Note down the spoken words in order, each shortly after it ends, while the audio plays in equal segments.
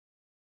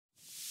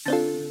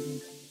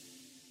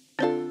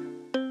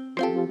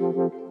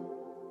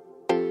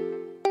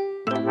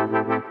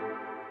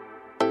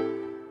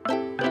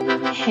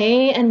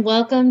Hey, and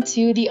welcome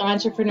to the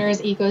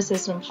Entrepreneur's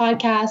Ecosystem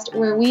podcast,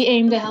 where we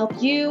aim to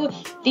help you,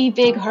 the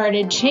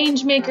big-hearted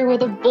change maker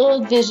with a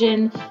bold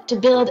vision, to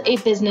build a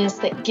business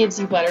that gives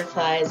you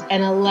butterflies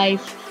and a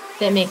life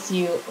that makes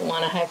you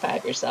want to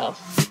high-five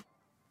yourself.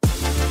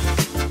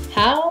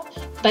 How?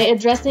 By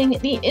addressing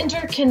the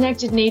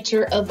interconnected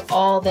nature of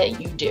all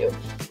that you do.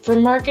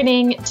 From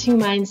marketing to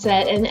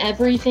mindset and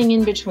everything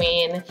in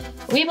between,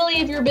 we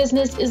believe your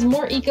business is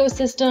more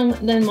ecosystem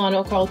than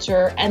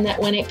monoculture, and that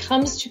when it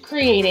comes to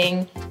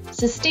creating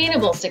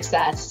sustainable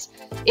success,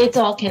 it's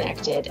all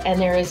connected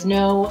and there is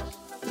no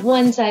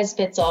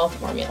one-size-fits-all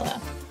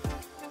formula.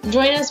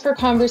 Join us for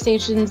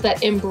conversations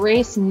that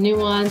embrace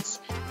nuance,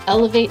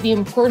 elevate the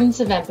importance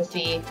of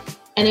empathy,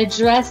 and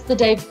address the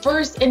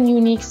diverse and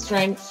unique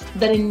strengths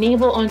that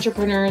enable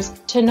entrepreneurs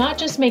to not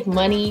just make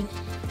money,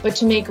 but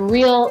to make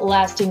real,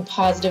 lasting,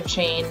 positive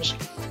change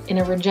in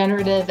a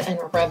regenerative and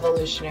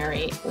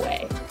revolutionary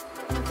way.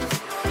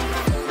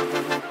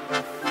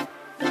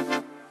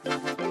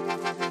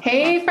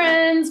 Hey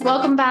friends,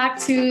 welcome back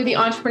to the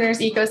Entrepreneur's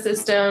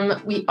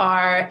Ecosystem. We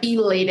are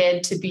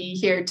elated to be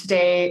here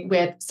today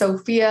with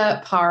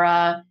Sophia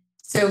Parra.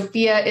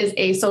 Sophia is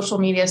a social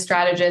media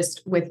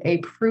strategist with a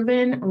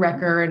proven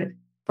record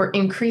for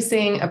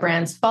increasing a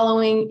brand's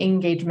following,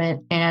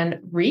 engagement, and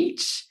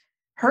reach.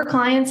 Her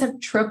clients have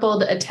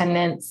tripled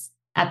attendance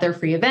at their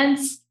free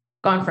events,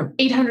 gone from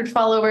 800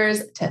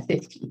 followers to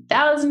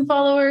 50,000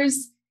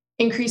 followers,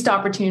 increased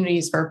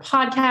opportunities for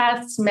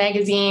podcasts,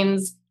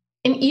 magazines,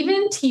 and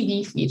even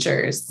TV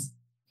features.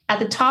 At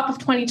the top of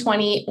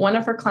 2020, one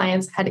of her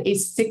clients had a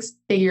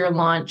 6-figure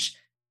launch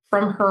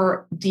from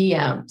her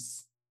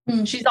DMs.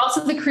 She's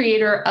also the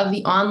creator of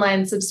the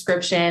online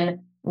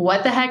subscription,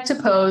 What the Heck to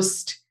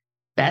Post,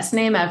 best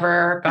name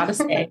ever, gotta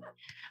say,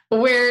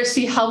 where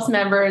she helps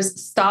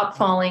members stop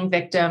falling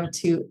victim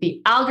to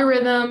the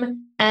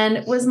algorithm,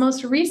 and was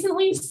most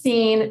recently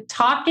seen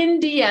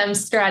talking DM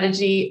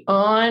strategy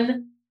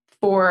on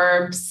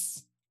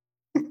Forbes.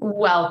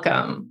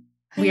 Welcome.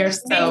 We are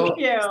so Thank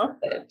you.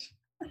 Excited.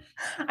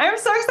 I'm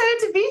so excited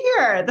to be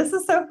here. This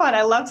is so fun.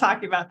 I love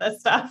talking about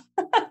this stuff.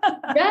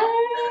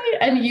 Yay!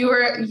 And you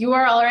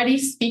are already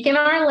speaking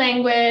our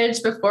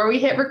language before we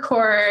hit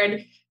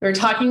record. We were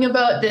talking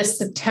about this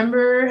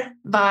September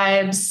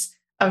vibes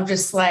of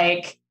just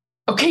like,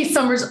 okay,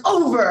 summer's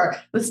over.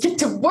 Let's get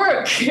to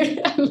work.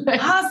 Like,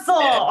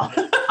 hustle.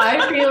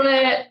 I feel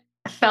it.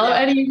 Fellow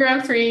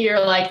Enneagram 3,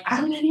 you're like,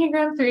 I'm an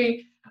Enneagram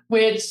 3,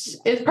 which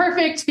is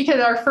perfect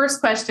because our first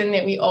question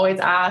that we always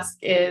ask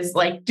is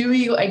like, do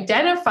you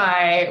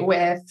identify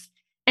with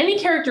any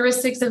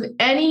characteristics of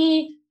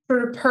any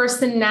sort of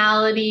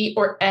personality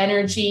or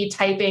energy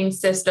typing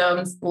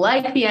systems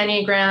like the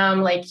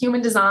Enneagram, like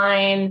human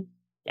design,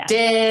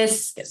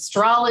 DISC,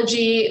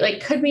 astrology,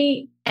 like could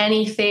be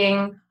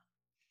anything.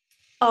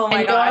 Oh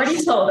my gosh. God. You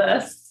already told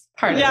us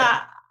part of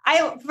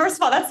it. First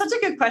of all, that's such a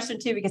good question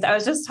too, because I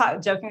was just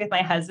joking with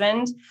my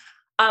husband.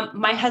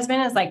 My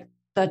husband is like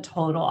the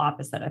total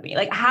opposite of me.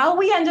 Like how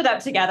we ended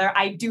up together,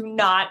 I do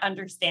not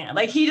understand.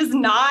 Like he does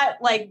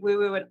not like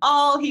woo-woo at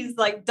all. He's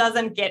like,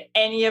 doesn't get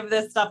any of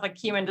this stuff, like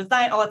human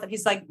design, all that stuff.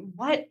 He's like,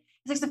 what?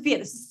 He's like, Sophia,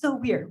 this is so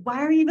weird. Why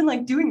are you even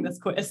like doing this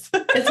quiz?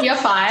 Is he a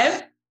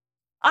 5?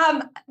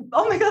 Oh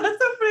my God, that's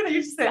so funny that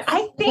you just said it.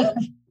 I think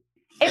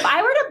if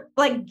I were to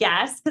like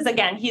guess, because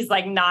again, he's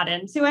like not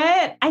into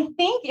it. I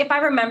think if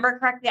I remember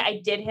correctly,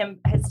 I did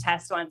his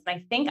test once. And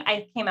I think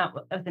I came out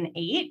with an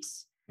 8.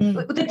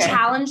 With the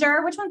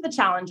Challenger. Which one's the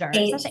Challenger?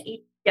 8. Is that the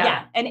 8?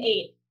 Yeah, an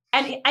 8.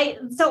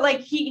 And so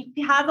like he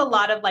has a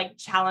lot of like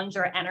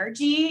Challenger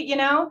energy, you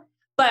know,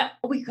 but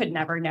we could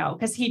never know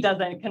because he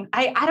doesn't,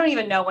 I don't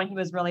even know when he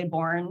was really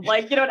born.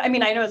 Like, you know what I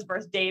mean? I know his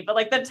birth date, but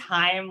like the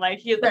time, like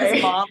his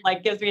mom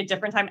like gives me a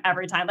different time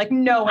every time. Like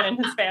no one in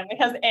his family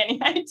has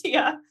any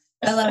idea.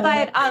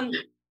 But I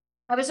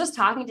was just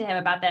talking to him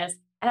about this.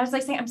 And I was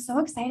like saying, I'm so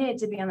excited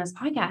to be on this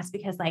podcast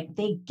because like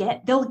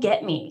they'll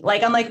get me.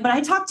 Like, I'm like, when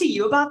I talk to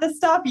you about this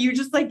stuff, you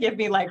just like give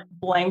me like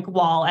blank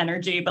wall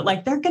energy, but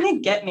like, they're going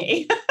to get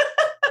me.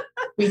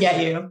 We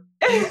get you.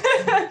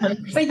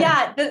 But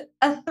yeah,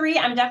 a 3,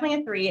 I'm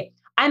definitely a 3.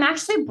 I'm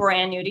actually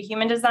brand new to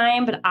human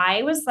design, but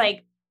I was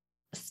like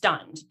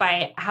stunned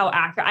by how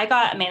accurate. I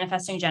got a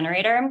manifesting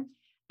generator.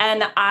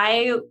 And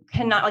I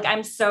cannot, like,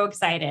 I'm so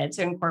excited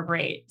to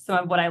incorporate some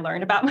of what I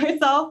learned about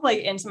myself, like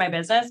into my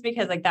business,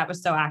 because like that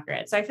was so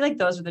accurate. So I feel like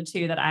those are the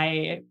 2 that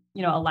I,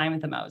 align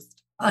with the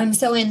most. I'm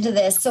so into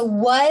this. So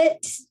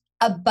what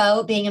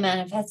about being a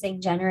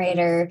manifesting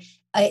generator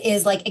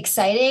is like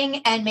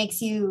exciting and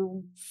makes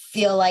you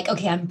feel like,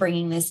 okay, I'm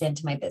bringing this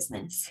into my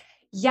business?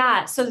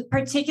 Yeah. So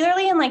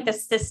particularly in like the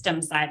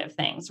system side of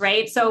things,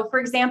 right? So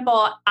for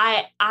example,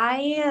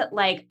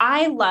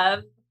 I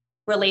love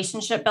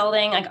relationship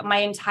building. Like my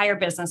entire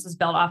business is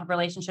built off of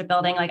relationship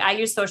building. Like I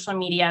use social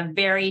media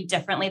very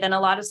differently than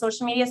a lot of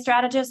social media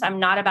strategists. I'm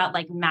not about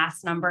like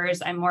mass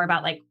numbers. I'm more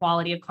about like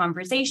quality of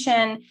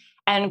conversation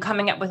and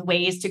coming up with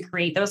ways to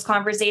create those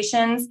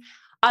conversations.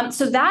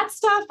 So that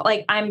stuff,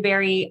 like I'm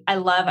very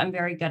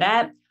good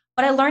at.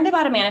 What I learned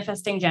about a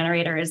manifesting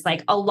generator is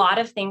like a lot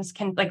of things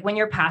can, like when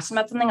you're passionate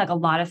about something, like a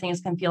lot of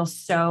things can feel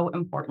so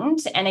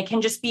important. And it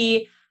can just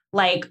be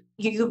like,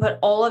 you put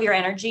all of your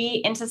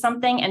energy into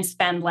something and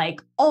spend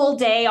like all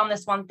day on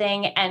this one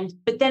thing.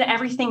 But then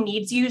everything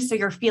needs you. So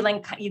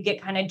you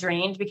get kind of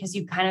drained because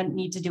you kind of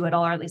need to do it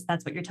all, or at least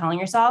that's what you're telling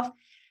yourself.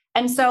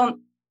 And so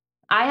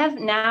I have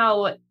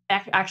now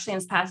actually in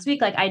this past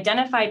week, like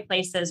identified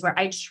places where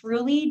I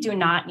truly do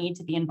not need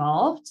to be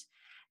involved.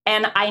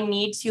 And I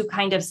need to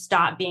kind of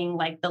stop being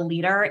like the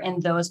leader in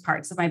those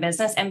parts of my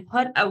business and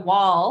put a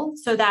wall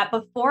so that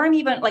before I'm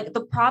even like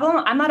the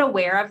problem, I'm not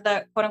aware of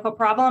the quote unquote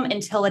problem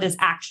until it is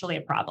actually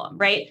a problem,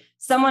 right?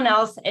 Someone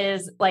else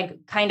is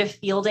like kind of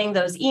fielding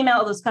those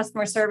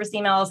customer service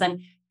emails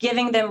and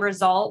giving them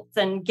results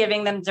and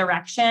giving them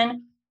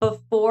direction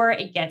before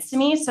it gets to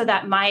me, so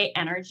that my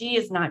energy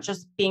is not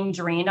just being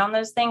drained on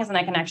those things. And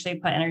I can actually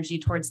put energy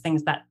towards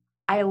things that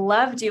I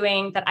love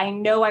doing, that I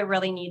know I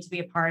really need to be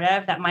a part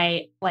of, that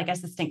my like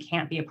assistant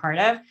can't be a part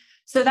of.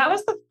 So that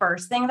was the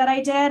first thing that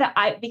I did.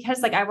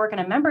 Because like I work in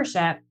a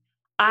membership,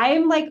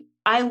 I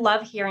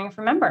love hearing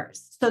from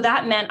members. So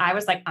that meant I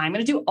was like, I'm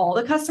going to do all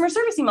the customer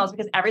service emails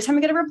because every time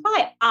I get a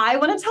reply, I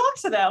want to talk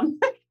to them.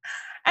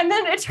 And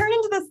then it turned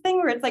into this thing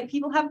where it's like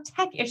people have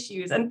tech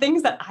issues and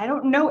things that I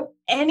don't know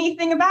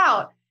anything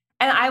about.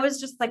 And I was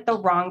just like the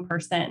wrong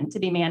person to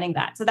be manning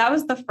that. So that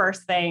was the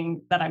first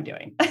thing that I'm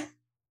doing.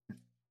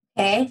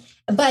 Okay.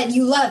 But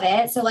you love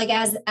it. So like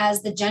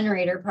as the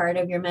generator part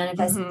of your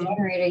manifesting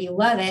generator, you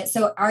love it.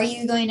 So are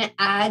you going to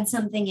add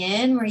something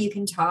in where you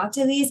can talk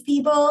to these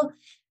people?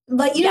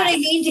 But you know what I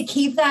mean? To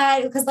keep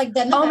that, because like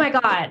then oh my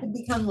God, it would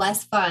become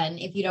less fun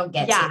if you don't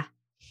get to.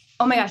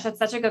 Oh my gosh, that's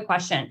such a good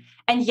question.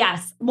 And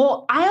yes,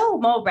 well,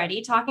 I'm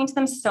already talking to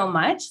them so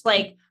much.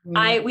 Like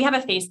we have a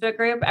Facebook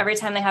group. Every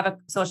time they have a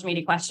social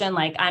media question,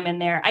 like I'm in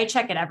there, I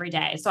check it every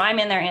day. So I'm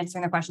in there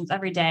answering their questions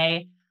every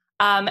day.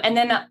 And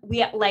then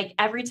we like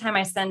every time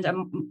I send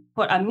an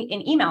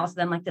email to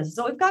them, like this is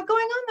what we've got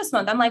going on this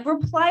month. I'm like,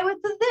 reply with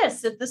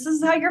this, if this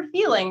is how you're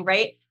feeling,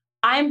 right?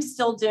 I'm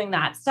still doing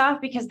that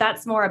stuff because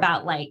that's more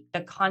about like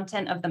the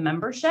content of the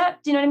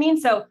membership. Do you know what I mean?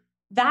 So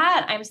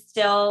that I'm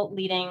still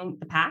leading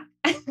the pack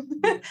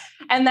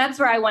and that's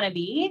where I want to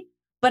be.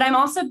 But I'm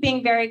also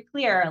being very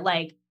clear,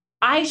 like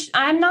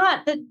I'm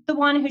not the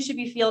one who should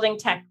be fielding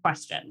tech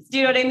questions. Do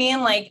you know what I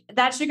mean? Like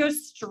that should go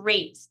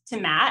straight to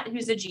Matt,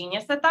 who's a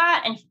genius at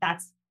that. And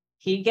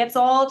he gets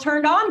all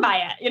turned on by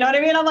it. You know what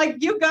I mean? I'm like,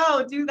 you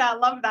go do that.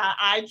 Love that.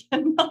 I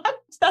cannot,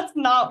 that's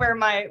not where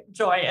my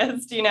joy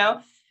is, you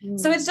know?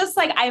 So it's just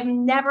like, I've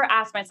never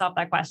asked myself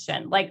that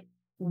question. Like,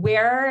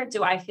 where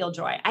do I feel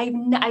joy?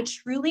 I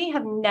truly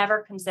have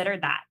never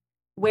considered that.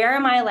 Where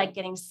am I like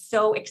getting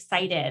so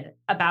excited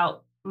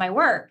about my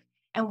work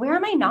and where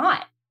am I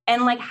not?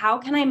 And like, how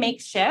can I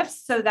make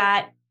shifts so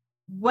that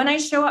when I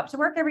show up to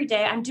work every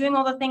day, I'm doing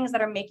all the things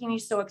that are making me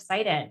so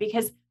excited?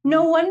 Because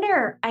no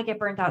wonder I get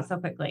burnt out so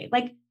quickly.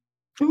 Like,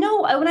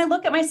 no, when I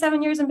look at my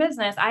 7 years in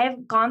business, I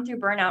have gone through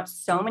burnout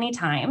so many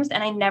times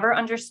and I never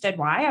understood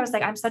why. I was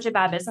like, I'm such a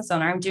bad business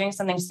owner. I'm doing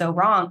something so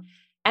wrong.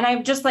 And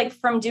I'm just like,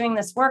 from doing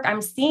this work,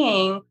 I'm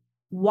seeing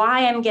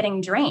why I'm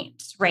getting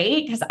drained,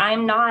 right? Because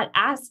I'm not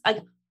as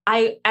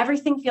like,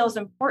 everything feels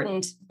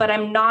important, but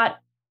not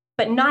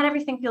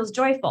everything feels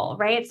joyful,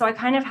 right? So I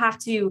kind of have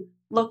to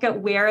look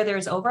at where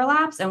there's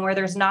overlaps and where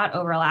there's not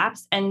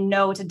overlaps and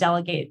know to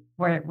delegate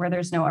where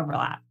there's no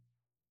overlap.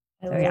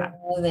 I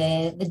love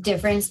it. The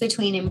difference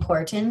between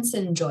importance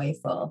and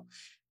joyful,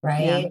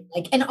 right? Yeah.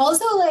 Like, and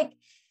also like,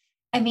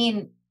 I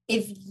mean,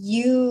 if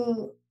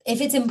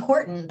it's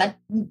important,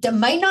 that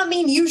might not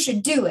mean you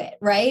should do it,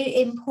 right?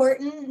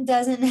 Important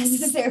doesn't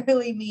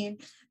necessarily mean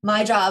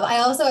my job.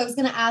 I was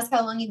going to ask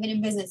how long you've been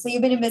in business. So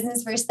you've been in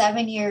business for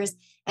 7 years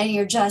and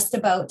you're just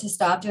about to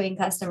stop doing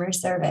customer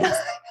service.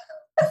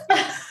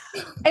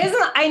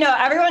 I know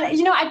everyone,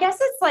 I guess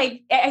it's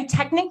like,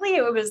 technically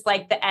it was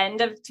like the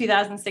end of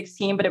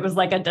 2016, but it was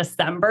like a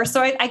December.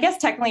 So I guess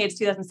technically it's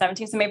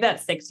 2017. So maybe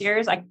that's 6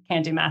 years. I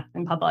can't do math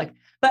in public,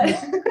 but,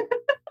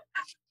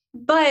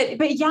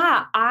 but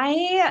yeah,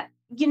 I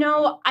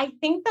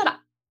think that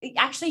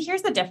actually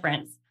here's the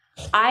difference.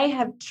 I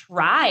have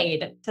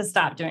tried to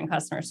stop doing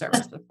customer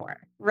service before,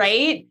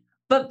 right?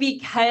 But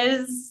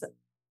because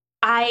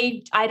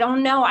I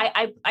don't know.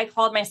 I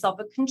called myself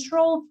a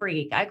control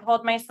freak. I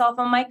called myself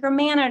a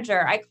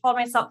micromanager. I called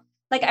myself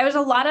like, I was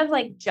a lot of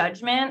like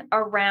judgment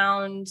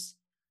around,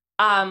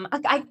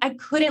 I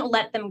couldn't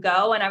let them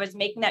go. And I was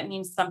making that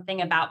mean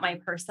something about my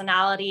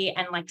personality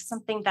and like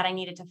something that I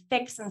needed to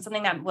fix and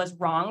something that was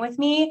wrong with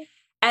me.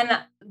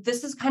 And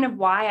this is kind of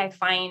why I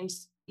find,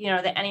 the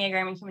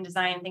Enneagram and human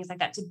design and things like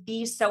that to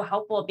be so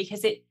helpful,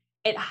 because it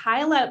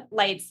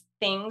highlights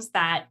things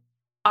that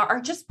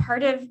are just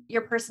part of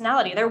your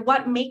personality. They're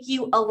what make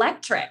you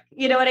electric.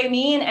 You know what I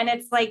mean? And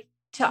it's like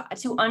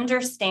to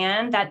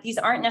understand that these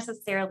aren't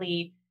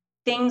necessarily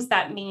things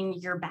that mean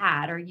you're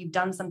bad or you've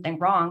done something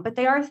wrong, but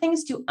they are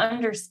things to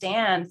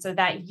understand so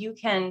that you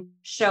can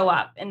show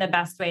up in the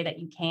best way that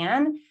you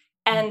can.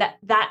 And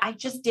that I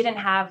just didn't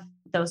have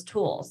those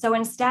tools. So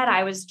instead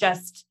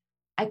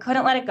I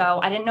couldn't let it go.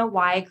 I didn't know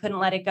why I couldn't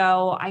let it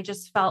go. I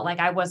just felt like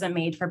I wasn't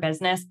made for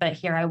business, but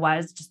here I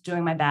was just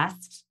doing my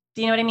best.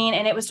 Do you know what I mean?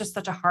 And it was just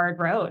such a hard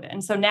road.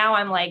 And so now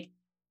I'm like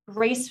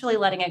gracefully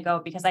letting it go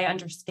because I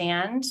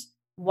understand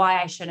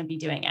why I shouldn't be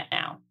doing it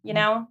now, you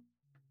know?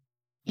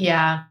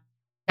 Yeah.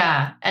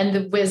 Yeah. And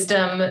the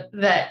wisdom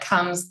that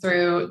comes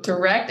through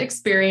direct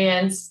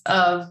experience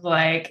of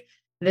like,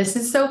 this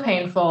is so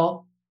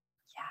painful.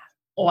 Yeah.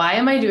 Why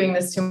am I doing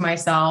this to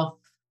myself?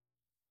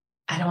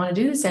 I don't want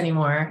to do this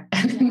anymore.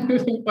 And then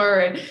moving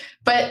forward.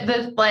 But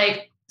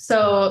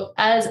so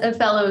as a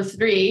fellow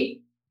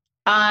 3,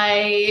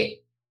 I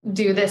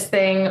do this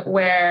thing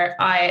where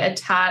I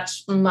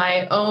attach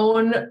my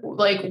own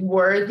like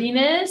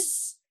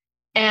worthiness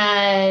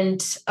and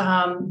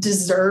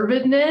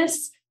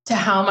deservedness to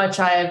how much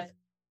I've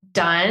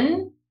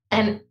done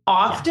and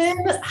often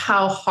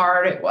how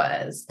hard it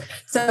was.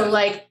 So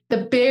like the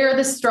bigger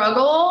the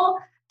struggle,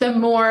 the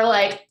more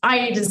like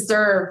I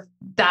deserve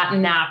that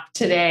nap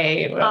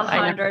today.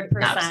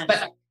 100%.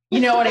 But you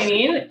know what I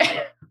mean?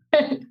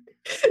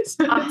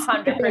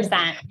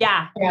 100%.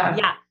 Yeah.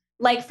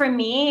 Like for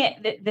me,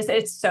 this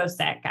is so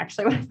sick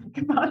actually when I think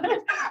about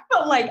it.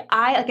 But like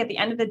at the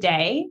end of the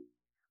day,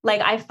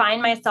 like I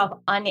find myself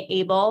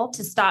unable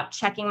to stop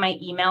checking my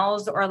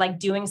emails or like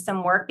doing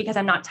some work because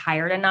I'm not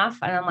tired enough.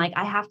 And I'm like,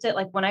 I have to,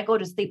 like when I go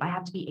to sleep, I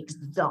have to be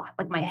exhausted.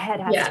 Like my head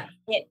has to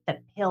hit the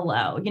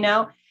pillow, you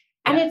know?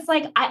 And it's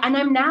like,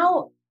 I'm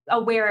now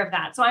aware of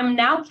that. So I'm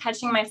now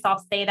catching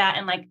myself say that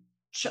and like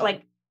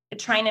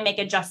trying to make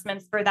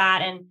adjustments for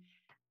that. And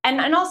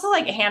also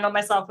like handle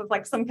myself with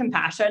like some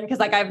compassion. Cause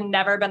like, I've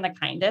never been the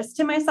kindest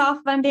to myself,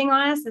 if I'm being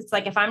honest. It's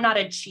like, if I'm not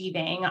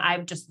achieving, I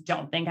just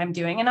don't think I'm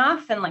doing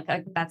enough. And like,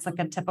 that's like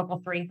a typical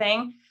 3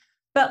 thing.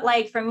 But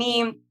like for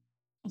me,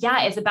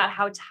 it's about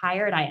how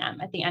tired I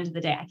am at the end of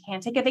the day. I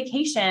can't take a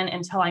vacation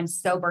until I'm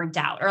so burnt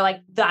out or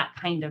like that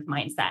kind of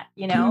mindset,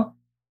 you know,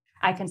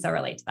 I can so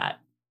relate to that.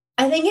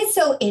 I think it's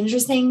so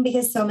interesting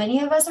because so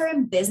many of us are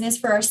in business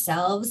for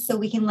ourselves so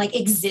we can like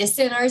exist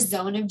in our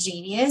zone of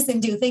genius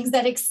and do things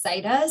that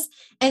excite us.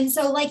 And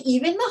so like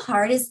even the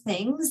hardest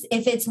things,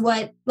 if it's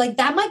what like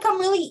that might come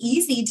really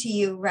easy to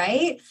you,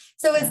 right?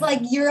 So it's like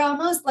you're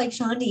almost like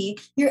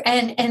Shandi,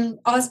 and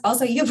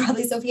also you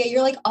probably Sophia,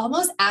 you're like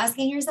almost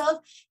asking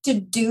yourself to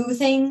do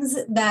things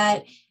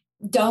that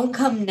don't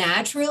come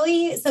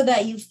naturally so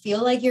that you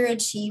feel like you're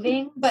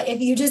achieving. But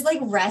if you just like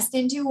rest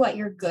into what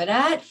you're good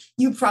at,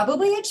 you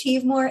probably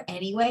achieve more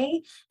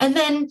anyway. And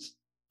then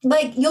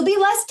like you'll be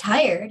less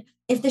tired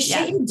if the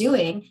shit you're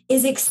doing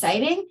is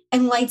exciting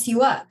and lights you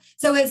up.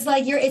 So it's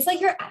like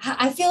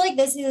I feel like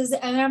this is,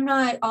 and I'm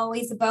not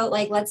always about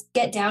like, let's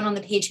get down on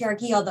the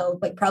patriarchy, although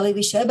like probably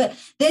we should, but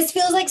this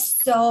feels like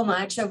so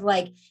much of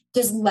like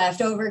just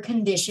leftover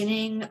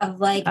conditioning of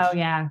like,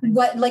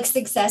 what like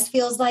success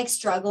feels like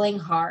struggling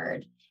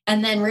hard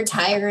and then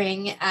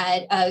retiring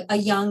at a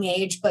young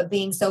age, but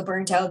being so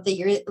burnt out that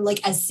you're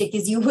like as sick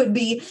as you would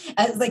be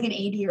as like an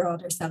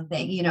 80-year-old or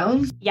something, you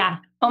know? Yeah.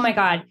 Oh my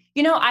God.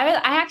 You know, I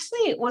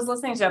actually was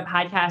listening to a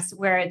podcast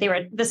where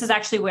this is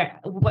actually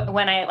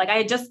when I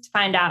had just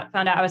found out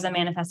I was a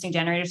manifesting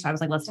generator. So I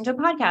was like listening to a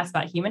podcast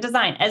about human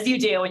design, as you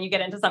do when you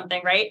get into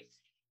something, right?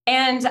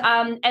 And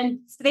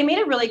so they made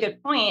a really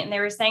good point, and they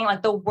were saying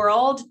like the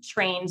world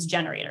trains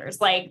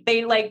generators, like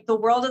the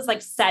world is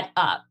like set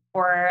up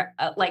for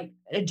like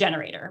a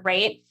generator,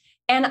 right?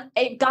 And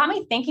it got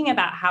me thinking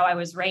about how I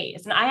was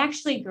raised. And I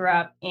actually grew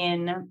up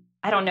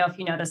I don't know if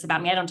you know this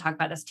about me, I don't talk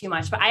about this too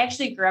much, but I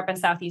actually grew up in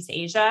Southeast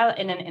Asia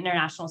in an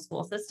international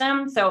school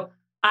system. So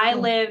I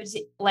lived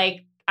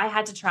like I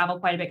had to travel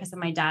quite a bit because of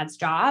my dad's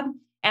job.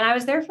 And I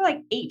was there for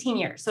like 18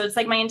 years. So it's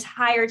like my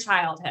entire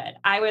childhood.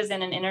 I was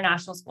in an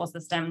international school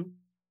system.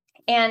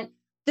 And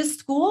the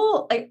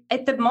school, like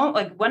at the moment,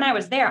 like when I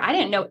was there, I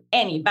didn't know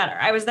any better.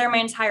 I was there my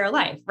entire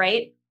life,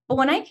 right? But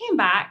when I came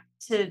back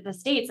to the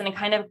States and I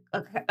kind of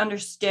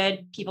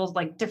understood people's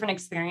like different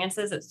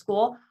experiences at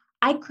school,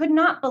 I could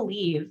not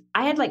believe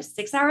I had like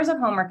 6 hours of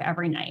homework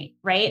every night,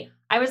 right?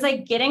 I was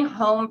like getting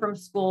home from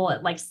school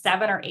at like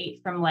 7 or 8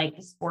 from like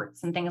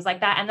sports and things like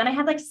that. And then I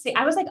had like,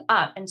 I was like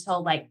up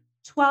until like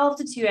 12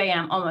 to 2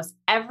 a.m. almost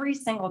every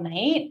single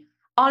night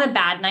on a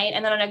bad night.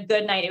 And then on a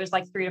good night, it was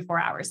like 3 to 4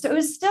 hours. So it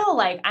was still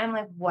like, I'm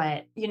like,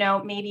 what, you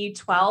know, maybe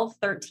 12,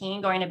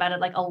 13, going to bed at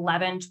like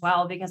 11,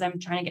 12, because I'm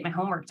trying to get my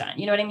homework done.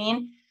 You know what I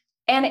mean?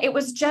 And it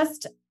was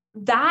just,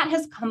 that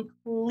has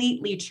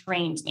completely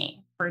trained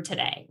me for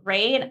today,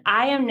 right?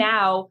 I am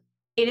now,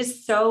 it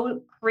is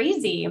so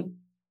crazy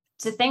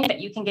to think that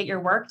you can get your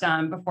work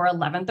done before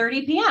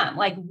 11:30 p.m.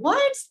 Like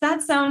what?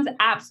 That sounds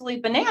absolutely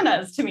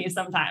bananas to me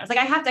sometimes. Like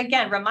I have to,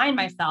 again, remind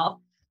myself,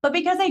 but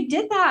because I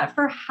did that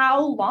for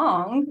how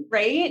long,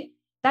 right?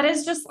 That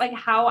is just like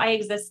how I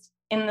exist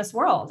in this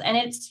world. And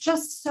it's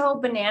just so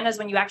bananas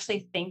when you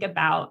actually think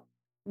about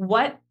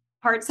what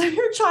parts of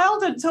your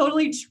childhood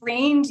totally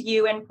trained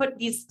you and put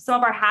some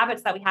of our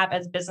habits that we have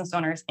as business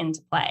owners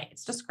into play.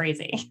 It's just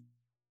crazy.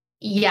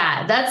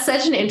 Yeah, that's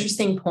such an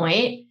interesting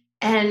point.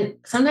 And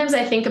sometimes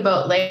I think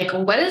about like,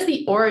 what is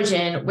the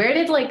origin? Where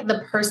did like the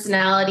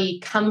personality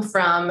come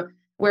from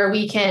where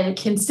we can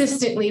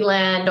consistently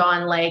land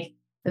on like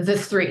the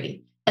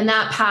 3? And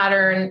that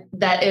pattern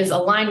that is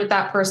aligned with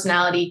that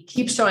personality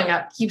keeps showing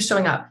up, keeps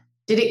showing up.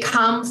 Did it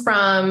come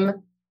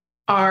from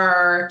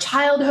our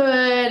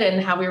childhood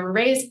and how we were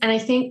raised? And I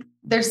think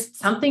there's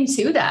something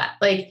to that.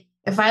 Like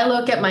if I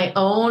look at my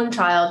own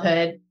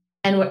childhood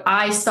and what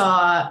I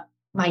saw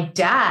my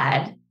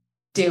dad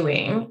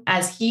doing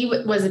as he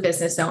was a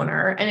business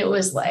owner, and it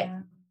was like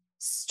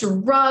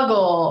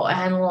struggle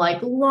and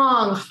like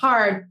long,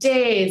 hard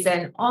days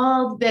and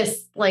all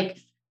this like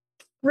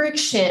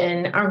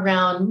friction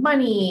around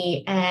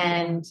money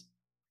and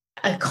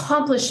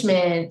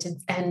accomplishment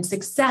and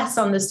success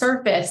on the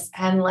surface.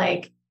 And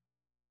like,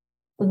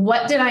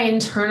 what did I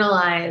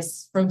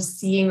internalize from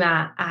seeing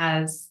that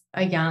as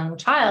a young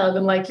child?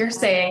 And like you're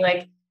saying,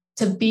 like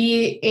to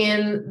be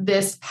in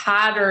this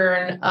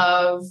pattern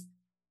of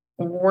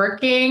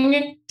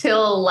working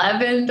till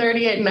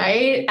 11:30 at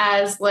night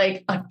as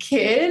like a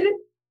kid,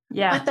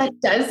 what that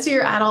does to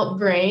your adult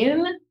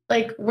brain.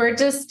 Like we're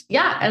just,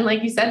 and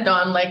like you said,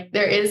 Dawn, like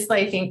there is,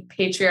 I think,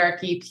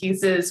 patriarchy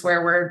pieces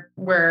where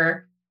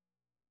we're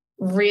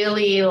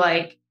really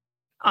like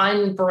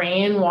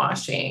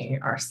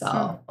unbrainwashing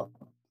ourselves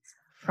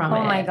from it.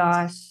 Oh my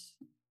gosh.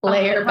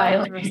 Layer by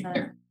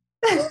layer.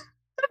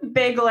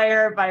 Big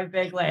layer by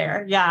big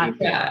layer.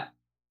 Yeah.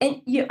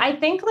 And I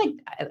think like,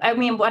 I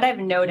mean, what I've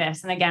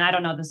noticed, and again, I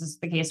don't know if this is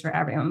the case for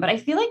everyone, but I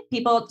feel like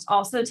people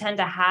also tend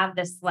to have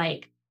this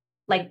like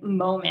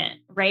moment,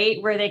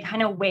 right? Where they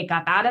kind of wake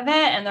up out of it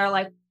and they're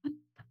like, what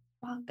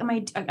the fuck am I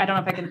don't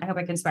know if I can, I hope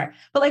I can swear,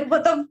 but like,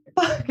 what the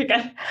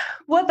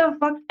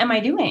fuck am I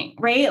doing?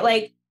 Right?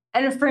 Like,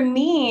 and for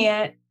me,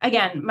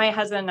 again, my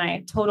husband and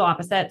I, total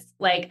opposites.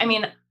 Like, I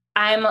mean,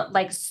 I'm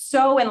like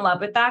so in love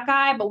with that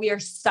guy, but we are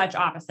such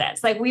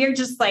opposites. Like we are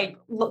just like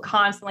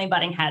constantly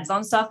butting heads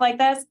on stuff like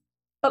this.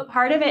 But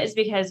part of it is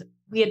because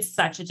we had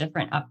such a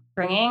different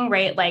upbringing,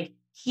 right? Like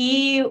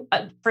he,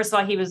 first of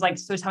all, he was like,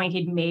 so telling me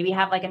he'd maybe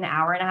have like an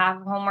hour and a half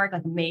of homework,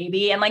 like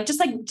maybe, and like,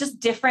 just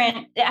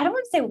different. I don't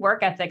want to say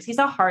work ethics. He's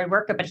a hard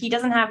worker, but he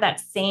doesn't have that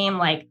same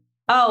like,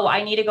 oh,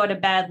 I need to go to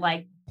bed,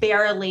 like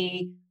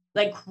barely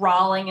like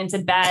crawling into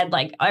bed,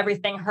 like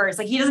everything hurts.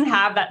 Like he doesn't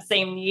have that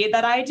same need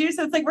that I do.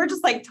 So it's like, we're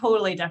just like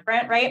totally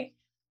different. Right.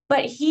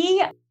 But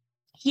he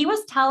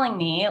was telling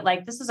me,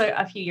 like, this was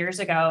a few years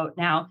ago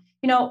now,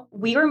 you know,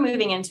 we were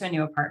moving into a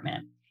new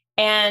apartment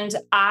and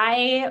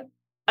I,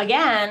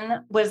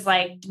 again, was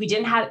like, we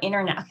didn't have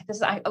internet.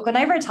 Okay,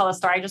 whenever I tell a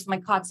story, I just, my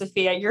God,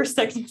 Sophia, your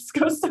sickness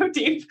goes so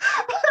deep.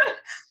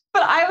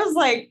 But I was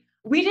like,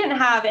 we didn't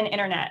have an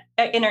internet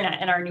in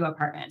our new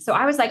apartment. So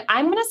I was like,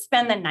 I'm going to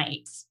spend the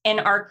night in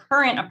our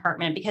current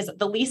apartment because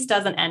the lease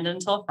doesn't end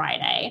until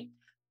Friday.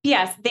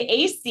 Yes, the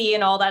AC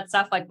and all that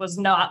stuff like was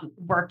not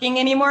working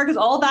anymore because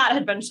all that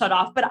had been shut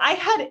off, but I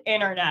had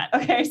internet.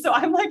 Okay. So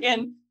I'm like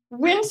in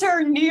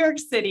winter, New York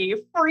City,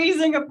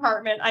 freezing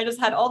apartment. I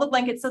just had all the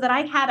blankets so that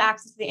I had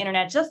access to the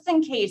internet just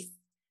in case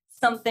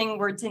something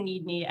were to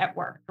need me at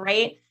work.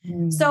 Right.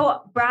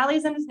 So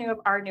Bradley's in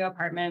our new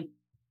apartment.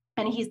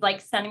 And he's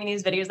like sending me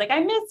these videos, like, I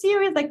miss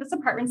you. He's like, this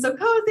apartment's so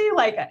cozy.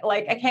 Like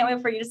I can't wait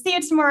for you to see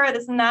it tomorrow,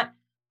 this and that.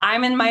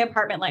 I'm in my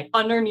apartment, like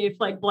underneath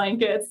like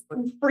blankets,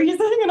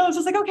 freezing. And I was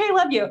just like, okay,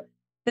 love you.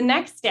 The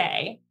next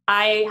day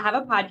I have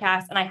a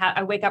podcast and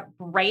I wake up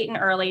bright and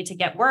early to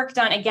get work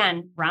done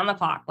again, round the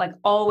clock, like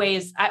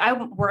always. I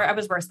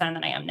was worse then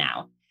than I am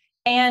now.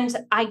 And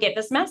I get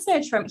this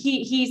message from,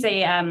 he's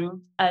a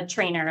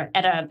trainer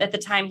at the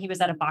time he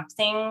was at a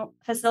boxing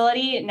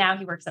facility. Now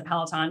he works at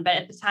Peloton, but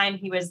at the time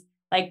he was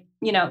like,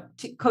 you know,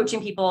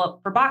 coaching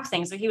people for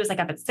boxing. So he was like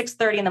up at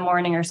 6:30 in the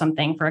morning or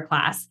something for a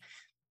class.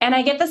 And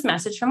I get this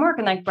message from work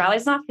and like,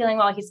 Bradley's not feeling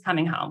well. He's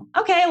coming home.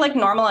 Okay. Like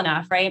normal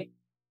enough. Right.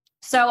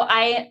 So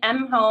I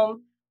am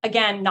home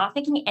again, not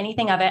thinking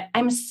anything of it.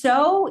 I'm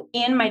so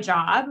in my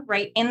job,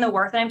 right, in the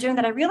work that I'm doing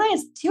that I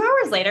realized 2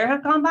 hours later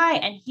have gone by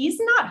and he's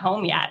not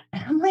home yet.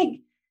 And I'm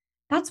like,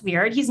 that's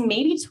weird. He's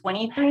maybe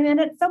 23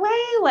 minutes away,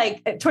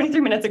 like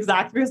 23 minutes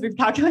exactly because we've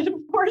calculated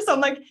before. So I'm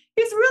like,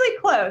 he's really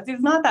close. He's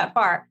not that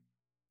far.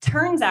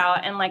 Turns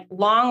out, and like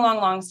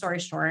long story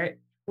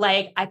short,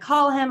 like I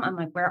call him, I'm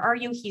like, where are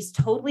you? He's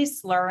totally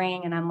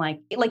slurring. And I'm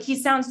like he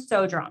sounds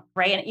so drunk.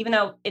 Right. And even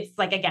though it's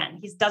like, again,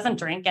 he doesn't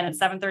drink and it's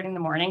 7:30 in the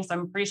morning. So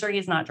I'm pretty sure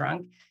he's not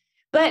drunk,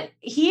 but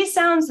he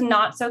sounds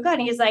not so good.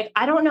 And he's like,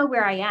 I don't know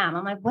where I am.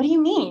 I'm like, what do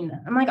you mean?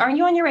 I'm like, aren't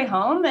you on your way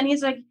home? And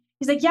he's like,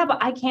 yeah, but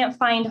I can't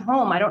find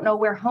home. I don't know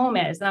where home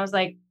is. And I was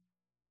like,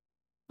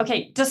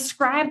 okay,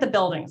 describe the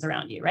buildings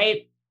around you.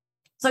 Right.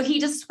 So he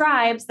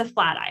describes the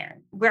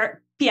Flatiron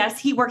where, yes,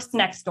 he works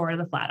next door to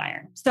the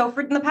Flatiron. So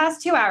for the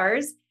past 2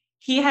 hours,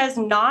 he has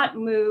not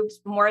moved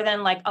more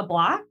than like a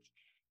block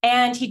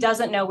and he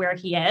doesn't know where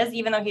he is,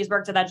 even though he's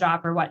worked at that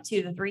job for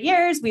 2 to 3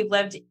 years. We've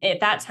lived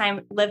at that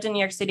time, lived in New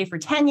York City for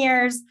 10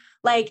 years.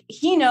 Like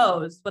he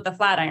knows what the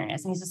Flatiron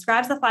is. And he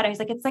describes the Flatiron. He's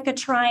like, it's like a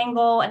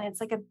triangle and it's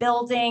like a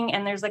building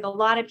and there's like a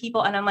lot of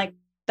people. And I'm like,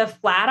 the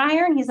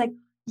Flatiron? He's like,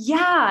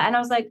 yeah. And I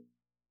was like,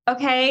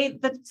 Okay.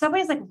 The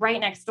subway is like right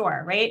next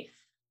door, right?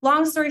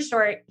 Long story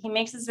short, he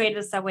makes his way to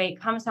the subway,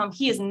 comes home.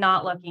 He is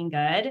not looking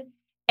good.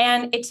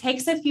 And it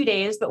takes a few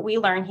days, but we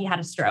learn he had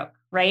a stroke,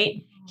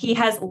 right? He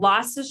has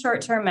lost his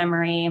short-term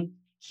memory.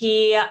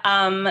 He,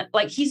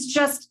 he's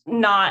just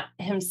not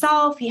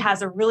himself. He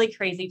has a really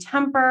crazy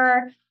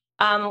temper.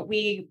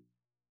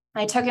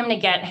 I took him to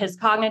get his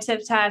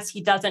cognitive test. He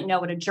doesn't know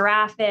what a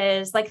giraffe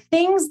is, like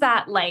things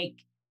that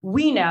like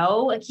we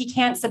know, like he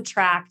can't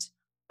subtract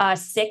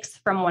 6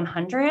 from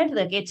 100.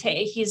 Like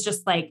he's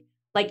just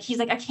he's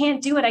like, I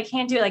can't do it. I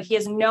can't do it. Like he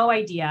has no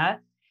idea.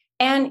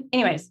 And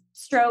anyways,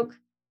 stroke,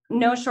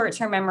 no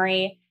short-term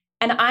memory.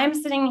 And I'm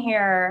sitting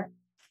here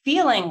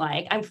feeling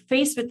like I'm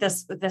faced with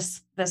this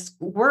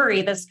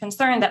worry, this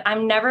concern that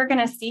I'm never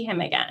going to see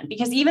him again,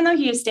 because even though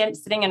he is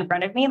sitting in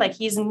front of me, like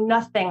he's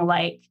nothing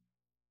like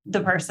the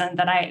person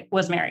that I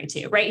was married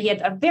to, right? He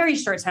had a very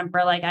short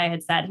temper. Like I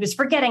had said, he was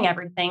forgetting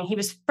everything. He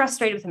was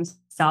frustrated with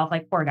himself,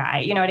 like poor guy,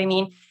 you know what I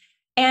mean?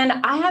 And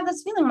I had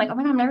this feeling like, oh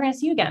my God, I'm never going to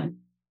see you again.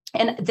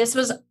 And this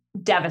was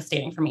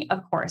devastating for me.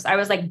 Of course, I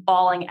was like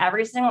bawling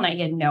every single night.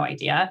 He had no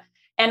idea.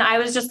 And I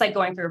was just like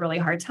going through a really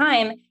hard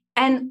time.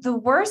 And the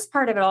worst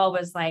part of it all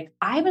was like,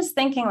 I was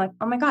thinking like,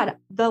 oh my God,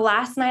 the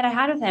last night I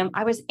had with him,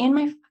 I was in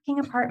my fucking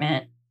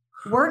apartment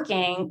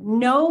working,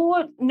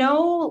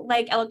 no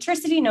like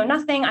electricity, no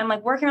nothing. I'm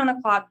like working on the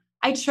clock.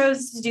 I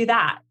chose to do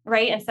that,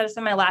 right? Instead of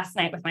spending my last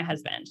night with my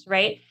husband,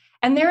 right?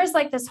 And there was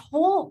like this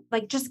whole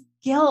like just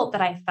guilt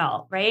that I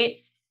felt, right?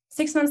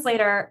 6 months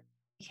later,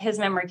 his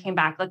memory came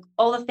back. Like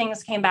all the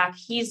things came back.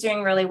 He's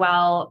doing really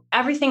well.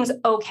 Everything's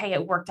okay.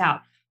 It worked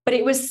out. But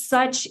it was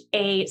such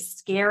a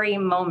scary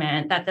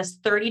moment that this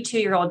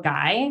 32-year-old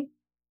guy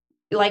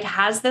like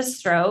has this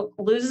stroke,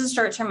 loses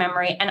short-term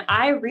memory. And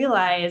I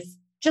realized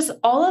just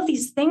all of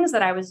these things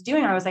that I was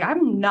doing, I was like,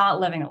 I'm not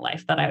living a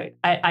life that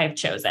I've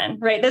chosen,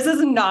 right? This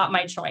is not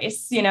my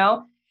choice, you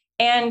know?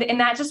 And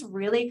that just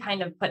really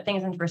kind of put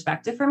things into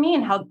perspective for me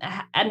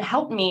and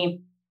helped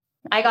me.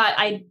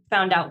 I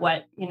found out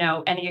what,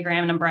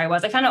 Enneagram number I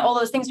was. I found out all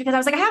those things because I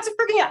was like, I have to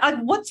freaking out. Like,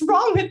 what's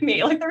wrong with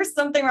me? Like there's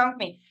something wrong with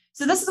me.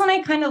 So this is when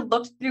I kind of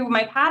looked through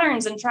my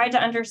patterns and tried to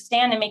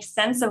understand and make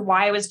sense of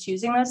why I was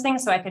choosing those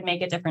things so I could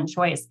make a different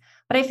choice.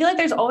 But I feel like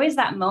there's always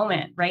that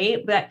moment,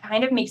 right? That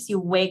kind of makes you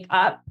wake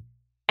up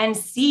and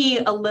see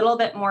a little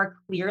bit more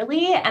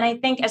clearly. And I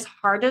think as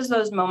hard as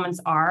those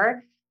moments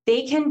are,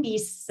 they can be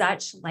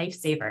such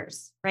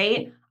lifesavers,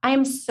 right? I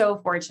am so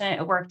fortunate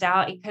it worked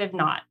out. It could have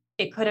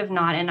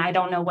not. And I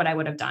don't know what I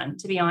would have done,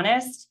 to be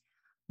honest.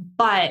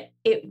 But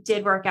it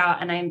did work out.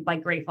 And I'm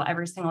like grateful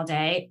every single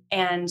day.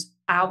 And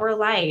our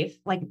life,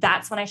 like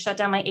that's when I shut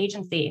down my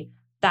agency.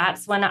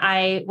 That's when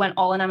I went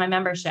all in on my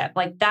membership.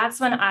 Like that's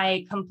when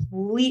I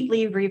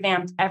completely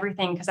revamped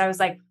everything. Cause I was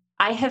like,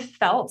 I have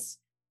felt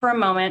for a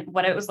moment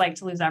what it was like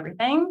to lose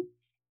everything.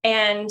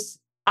 And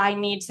I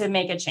need to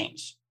make a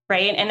change.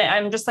 Right. And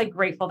I'm just like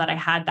grateful that I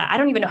had that. I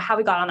don't even know how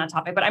we got on that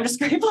topic, but I'm just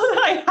grateful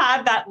that I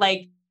had that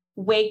like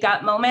wake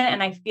up moment.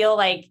 And I feel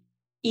like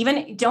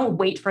even don't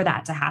wait for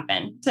that to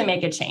happen to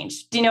make a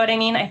change. Do you know what I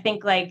mean? I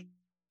think like,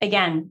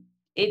 again,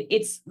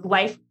 it's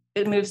life.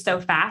 It moves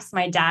so fast.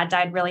 My dad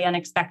died really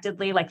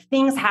unexpectedly. Like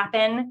things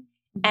happen.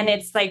 And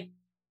it's like,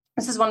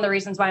 this is one of the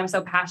reasons why I'm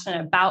so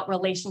passionate about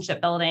relationship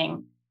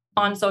building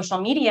on social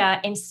media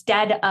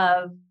instead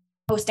of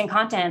posting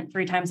content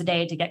 3 times a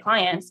day to get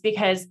clients,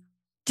 because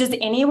does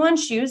anyone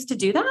choose to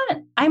do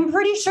that? I'm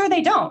pretty sure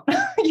they don't,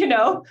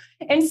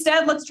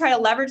 Instead, let's try to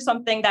leverage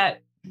something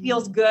that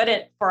feels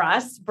good for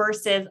us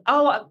versus,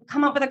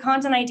 come up with a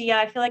content idea.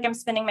 I feel like I'm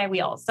spinning my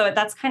wheels. So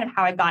that's kind of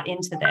how I got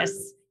into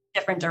this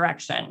different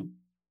direction.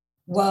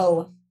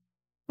 Whoa.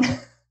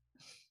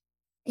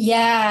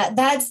 Yeah,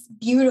 that's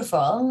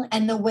beautiful.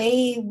 And the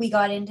way we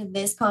got into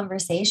this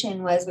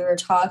conversation was we were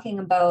talking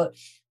about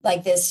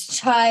like this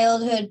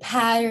childhood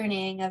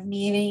patterning of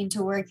needing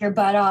to work your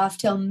butt off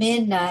till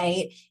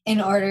midnight in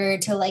order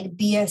to like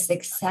be a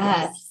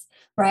success.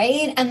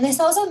 Right. And this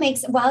also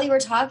makes, while you were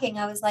talking,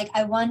 I was like,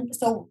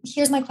 so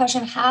here's my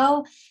question.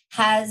 How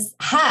has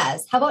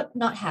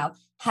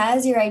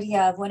your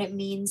idea of what it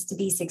means to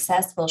be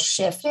successful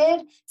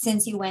shifted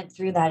since you went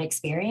through that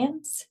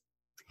experience?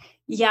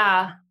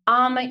 Yeah.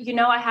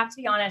 I have to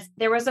be honest,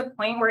 there was a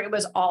point where it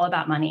was all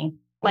about money.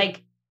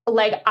 Like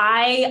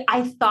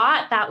I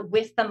thought that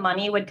with the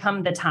money would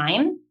come the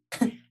time.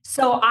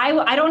 So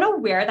I don't know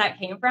where that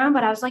came from,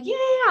 but I was like,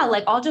 yeah,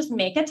 like I'll just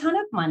make a ton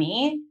of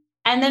money.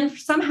 And then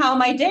somehow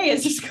my day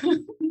is just going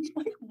to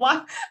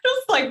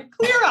just like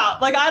clear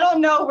out. Like, I don't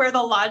know where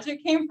the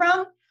logic came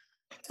from.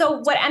 So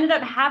what ended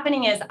up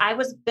happening is I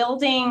was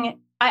building,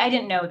 I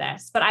didn't know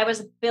this, but I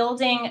was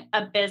building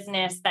a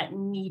business that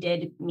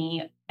needed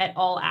me at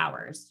all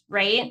hours.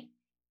 Right.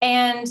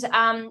 And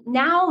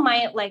now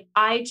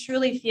I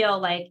truly feel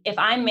like if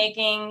I'm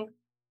making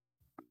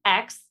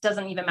X,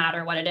 doesn't even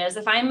matter what it is.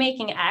 If I'm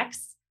making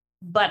X,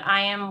 but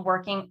I am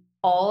working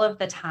all of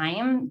the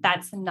time,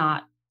 that's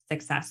not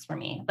success for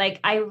me. Like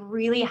I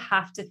really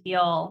have to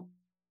feel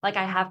like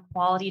I have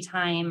quality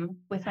time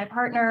with my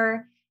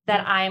partner,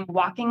 that I'm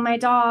walking my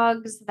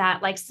dogs,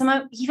 that like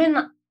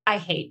even I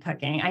hate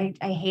cooking. I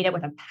hate it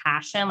with a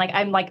passion. Like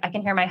I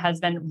can hear my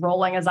husband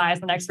rolling his eyes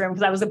in the next room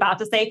because I was about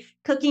to say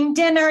cooking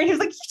dinner. And he was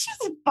like, you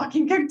just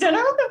fucking cook dinner?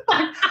 What the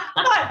fuck?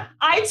 But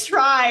I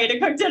try to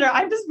cook dinner.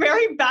 I'm just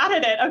very bad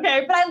at it.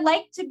 Okay. But I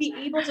like to be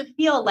able to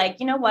feel like,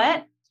 you know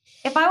what?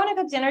 If I want to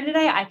cook dinner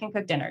today, I can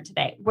cook dinner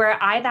today, where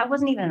that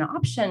wasn't even an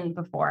option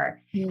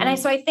before. And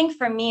so I think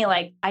for me,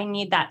 like I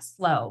need that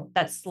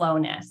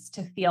slowness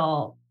to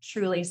feel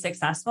truly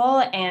successful.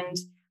 And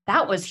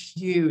that was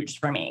huge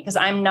for me because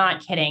I'm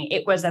not kidding.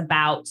 It was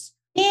about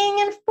being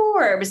in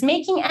Forbes,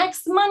 making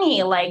X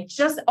money, like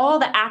just all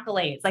the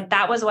accolades. Like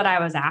that was what I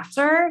was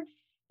after.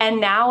 And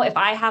now if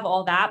I have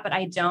all that, but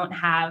I don't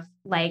have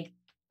like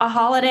a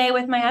holiday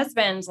with my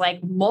husband,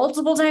 like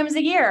multiple times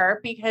a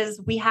year,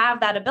 because we have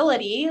that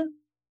ability,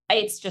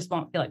 it just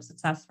won't feel like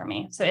success for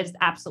me. So it's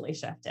absolutely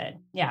shifted.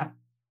 Yeah.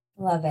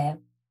 Love it.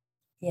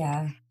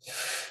 Yeah.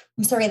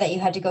 I'm sorry that you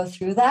had to go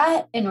through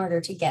that in order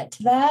to get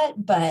to that,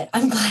 but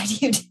I'm glad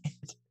you did.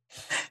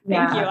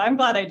 Thank you. I'm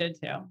glad I did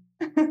too.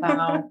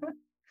 Wow.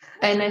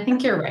 And I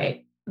think you're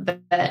right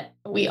that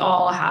we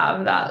all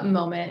have that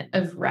moment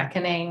of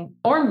reckoning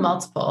or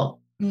multiple.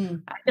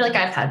 I feel like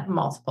I've had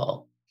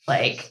multiple,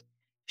 like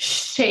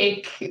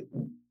the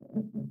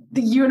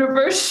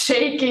universe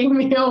shaking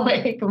me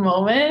awake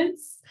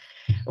moments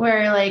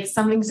where like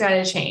something's got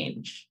to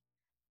change.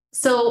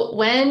 So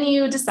when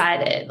you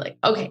decided like,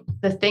 okay,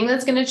 the thing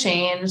that's going to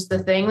change, the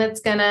thing that's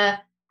going to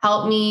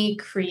help me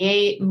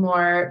create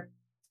more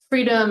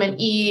freedom and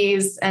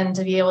ease and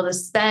to be able to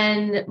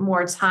spend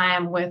more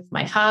time with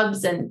my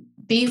hubs and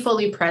be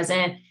fully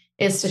present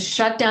is to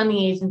shut down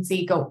the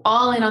agency, go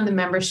all in on the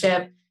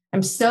membership.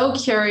 I'm so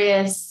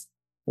curious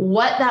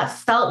what that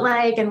felt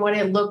like and what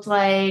it looked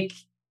like.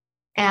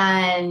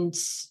 And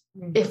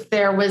if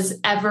there was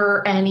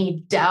ever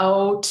any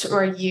doubt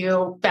or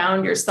you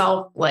found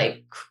yourself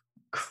like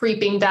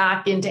creeping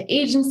back into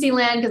agency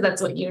land because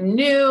that's what you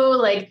knew,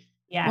 like,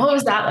 what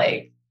was that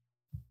like?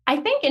 I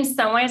think in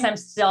some ways I'm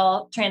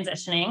still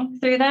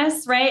transitioning through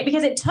this, right?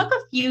 Because it took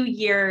a few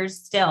years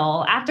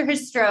still after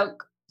his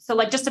stroke. So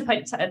like just to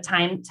put a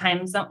time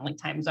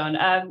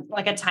zone,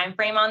 like a time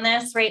frame on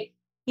this, right?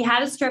 He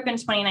had a stroke in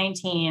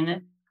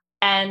 2019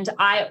 and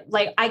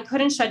I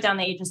couldn't shut down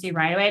the agency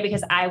right away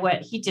because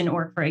he didn't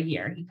work for a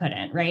year. He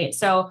couldn't, right?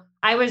 So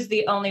I was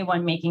the only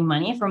one making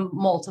money for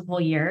multiple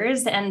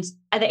years. And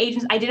the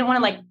agents, I didn't want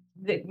to like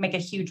make a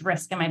huge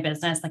risk in my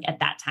business. Like at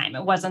that time,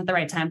 it wasn't the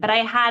right time, but I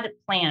had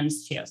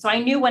plans too. So I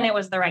knew when it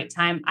was the right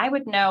time, I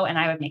would know, and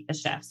I would make the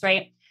shifts.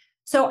 Right.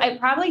 So I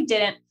probably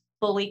didn't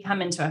fully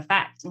come into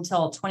effect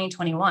until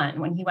 2021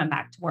 when he went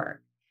back to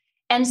work.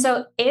 And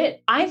so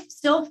I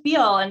still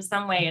feel in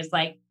some ways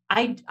like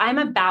I'm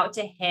about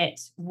to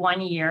hit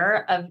 1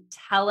 year of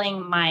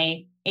telling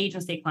my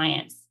agency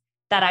clients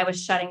that I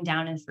was shutting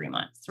down in 3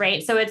 months.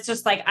 Right. So it's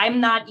just like, I'm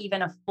not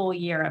even a full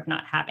year of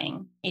not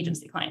having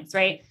agency clients.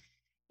 Right.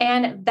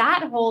 And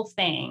that whole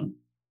thing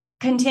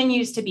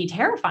continues to be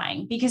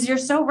terrifying because you're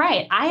so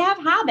right. I have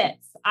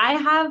habits.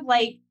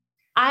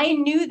 I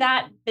knew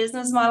that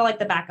business model like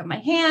the back of my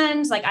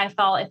hand. Like I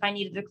felt if I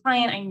needed a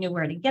client, I knew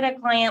where to get a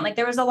client. Like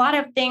there was a lot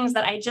of things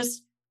that I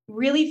just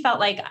really felt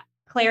like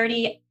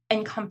clarity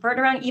and comfort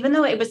around, even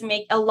though it was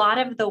a lot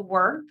of the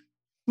work,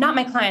 not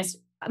my clients.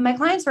 My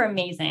clients were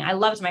amazing. I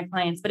loved my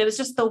clients, but it was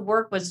just the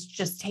work was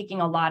just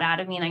taking a lot out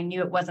of me. And I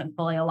knew it wasn't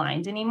fully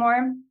aligned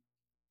anymore.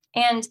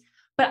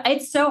 But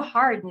it's so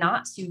hard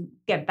not to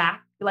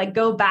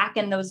go back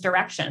in those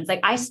directions.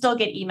 Like I still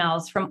get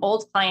emails from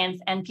old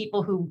clients and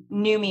people who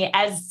knew me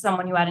as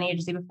someone who had an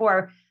agency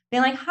before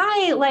being like,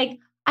 hi, like,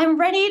 I'm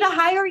ready to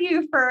hire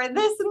you for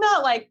this and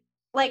that.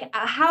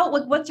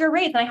 What's your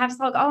rates? And I have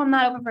to like, oh, I'm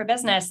not open for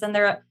business.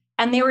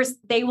 And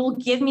they will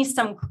give me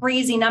some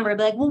crazy number.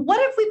 Be like, well, what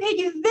if we paid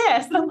you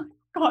this? And I'm like,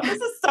 God,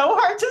 this is so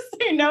hard to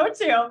say no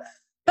to.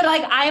 But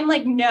like, I'm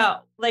like, no,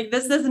 like,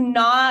 this is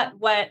not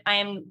what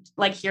I'm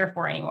like here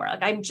for anymore.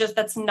 Like,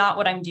 that's not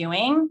what I'm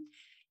doing.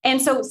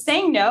 And so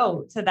saying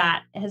no to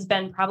that has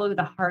been probably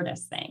the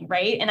hardest thing.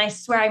 Right. And I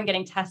swear I'm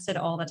getting tested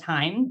all the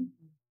time.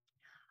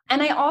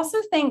 And I also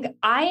think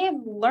I have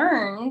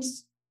learned,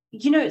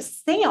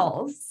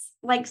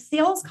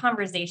 sales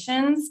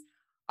conversations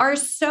are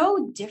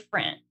so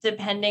different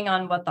depending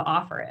on what the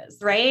offer is.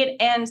 Right.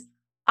 And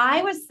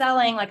I was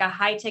selling like a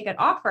high ticket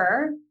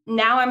offer.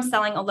 Now I'm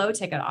selling a low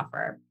ticket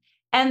offer.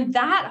 And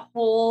that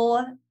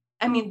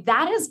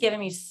has given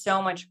me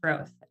so much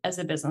growth as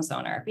a business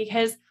owner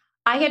because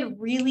I had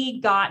really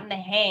gotten the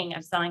hang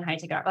of selling high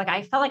ticket. Like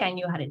I felt like I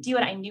knew how to do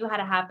it. I knew how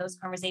to have those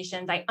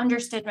conversations. I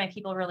understood my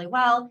people really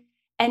well.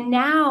 And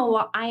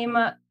now I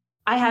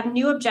have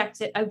new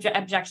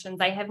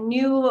objections. I have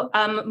new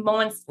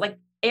moments, like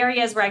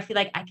areas where I feel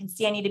like I can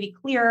see I need to be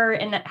clearer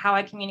in how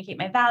I communicate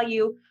my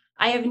value.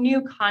 I have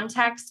new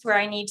context where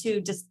I need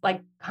to just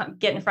like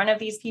get in front of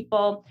these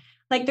people.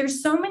 Like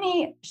there's so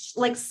many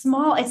like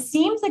small, it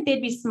seems like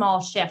they'd be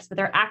small shifts, but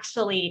they're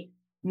actually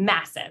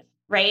massive.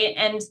 Right.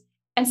 And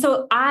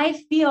so I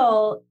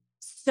feel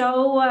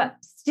so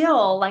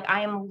still like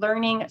I am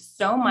learning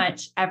so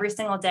much every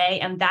single day.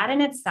 And that in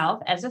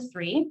itself as a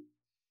 3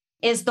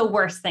 is the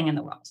worst thing in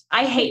the world.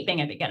 I hate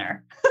being a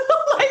beginner.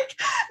 Like,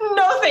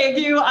 no, thank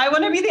you. I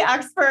want to be the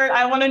expert.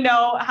 I want to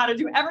know how to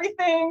do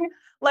everything.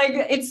 Like,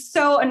 it's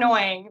so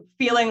annoying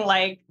feeling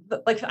like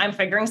I'm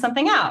figuring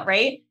something out,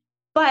 right?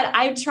 But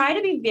I try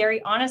to be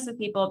very honest with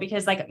people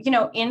because, like, you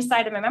know,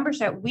 inside of my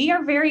membership, we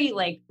are very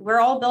like, we're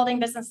all building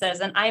businesses,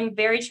 and I'm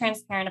very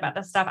transparent about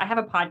this stuff. I have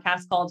a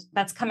podcast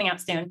that's coming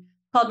out soon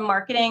called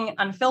Marketing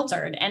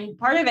Unfiltered. And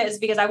part of it is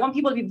because I want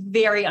people to be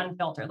very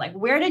unfiltered. Like,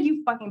 where did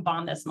you fucking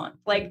bomb this month?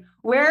 Like,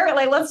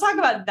 let's talk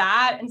about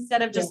that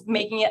instead of just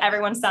making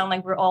everyone sound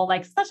like we're all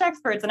like such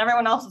experts and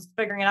everyone else is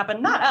figuring it out,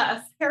 but not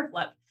us. Hair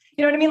flip.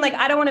 You know what I mean? Like,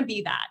 I don't want to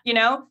be that, you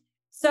know?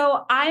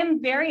 So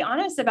I'm very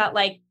honest about,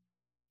 like,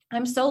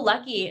 I'm so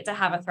lucky to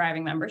have a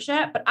thriving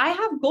membership, but I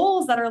have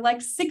goals that are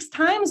like 6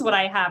 times what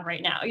I have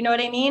right now. You know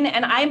what I mean?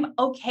 And I'm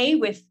okay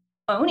with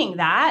owning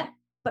that.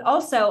 But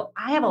also,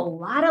 I have a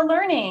lot of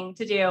learning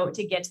to do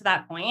to get to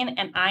that point,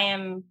 and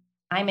I'm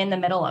in the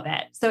middle of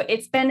it. So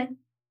it's been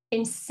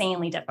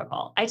insanely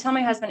difficult. I tell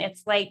my husband,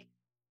 it's like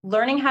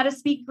learning how to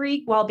speak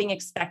Greek while being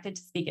expected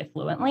to speak it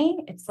fluently.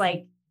 It's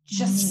like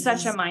just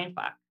such a mind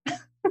fuck.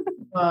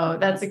 Whoa,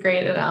 that's a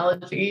great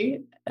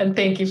analogy. And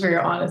thank you for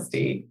your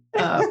honesty.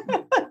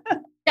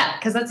 Yeah,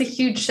 because that's a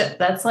huge shift.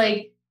 That's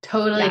like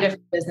totally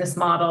different business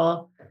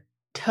model,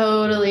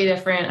 totally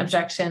different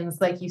objections,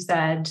 like you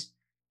said,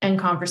 and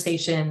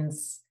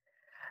conversations.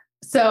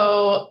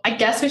 So I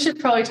guess we should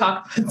probably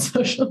talk about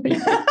social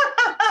media.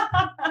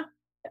 I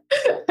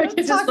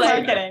could just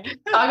marketing.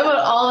 Talk about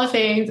all the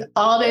things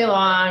all day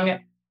long.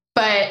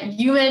 But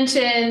you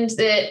mentioned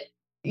that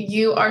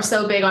you are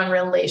so big on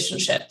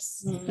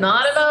relationships,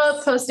 not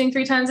about posting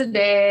 3 times a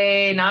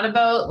day, not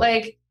about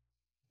like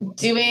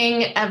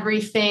doing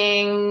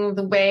everything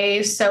the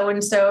way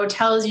so-and-so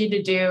tells you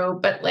to do,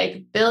 but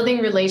like building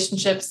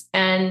relationships.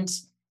 And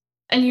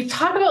you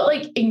talk about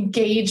like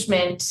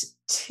engagement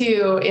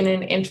too in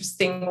an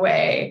interesting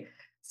way.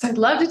 So I'd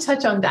love to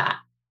touch on that.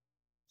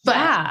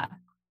 But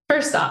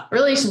first off,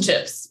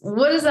 relationships,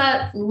 what does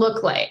that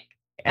look like?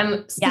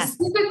 And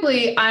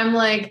specifically, I'm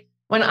like,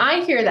 when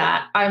I hear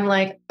that, I'm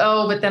like,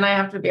 oh, but then I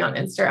have to be on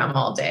Instagram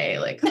all day,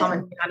 like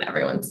commenting on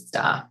everyone's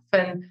stuff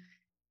and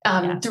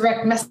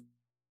direct message.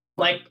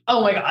 Like,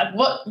 oh my God,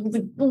 what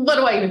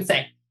do I even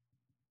say?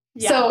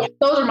 Yeah. So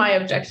those are my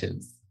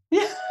objections.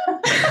 Yeah.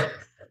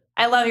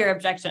 I love your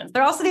objections.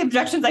 They're also the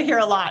objections I hear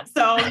a lot.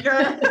 So you're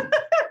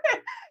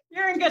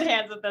in good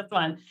hands with this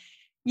one.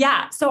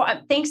 Yeah. So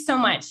thanks so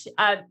much.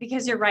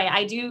 Because you're right.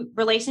 I do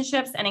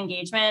relationships and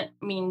engagement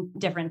mean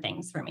different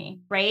things for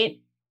me.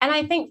 Right. And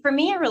I think for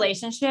me, a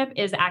relationship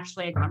is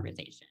actually a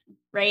conversation,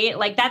 right?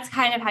 Like that's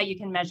kind of how you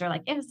can measure,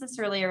 like, is this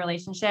really a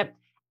relationship?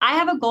 I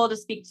have a goal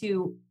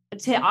to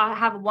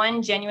have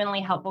one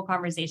genuinely helpful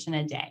conversation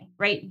a day,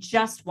 right?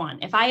 Just one.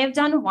 If I have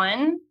done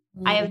one,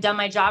 I have done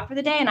my job for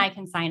the day and I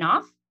can sign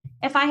off.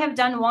 If I have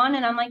done one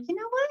and I'm like, you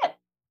know what?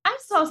 I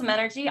still have some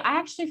energy. I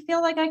actually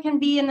feel like I can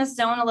be in this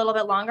zone a little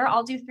bit longer.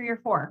 I'll do 3 or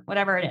 4,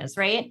 whatever it is,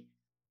 right?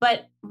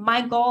 But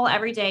my goal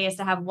every day is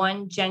to have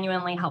one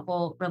genuinely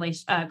helpful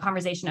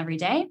conversation every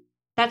day.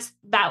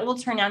 That will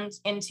turn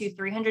into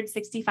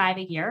 365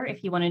 a year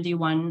if you want to do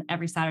one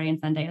every Saturday and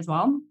Sunday as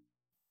well.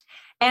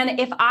 And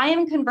if I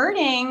am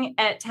converting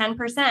at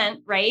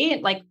 10%,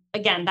 right? Like,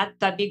 again,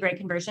 that'd be a great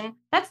conversion.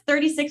 That's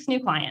 36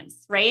 new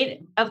clients,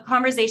 right? Of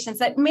conversations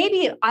that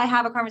maybe I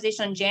have a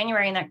conversation in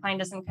January and that client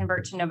doesn't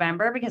convert to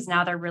November because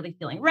now they're really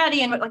feeling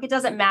ready. And like, it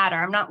doesn't matter.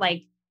 I'm not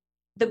like,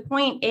 the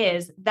point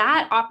is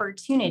that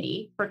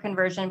opportunity for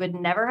conversion would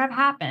never have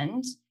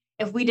happened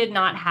if we did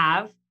not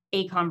have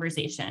a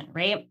conversation,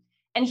 right?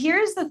 And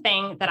here's the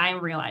thing that I'm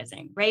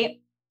realizing,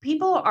 right?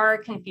 People are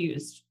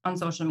confused on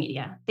social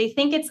media. They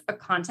think it's a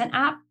content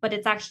app, but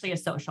it's actually a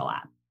social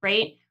app,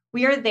 right?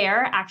 We are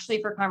there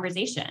actually for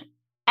conversation.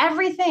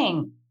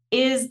 Everything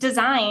is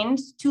designed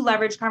to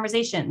leverage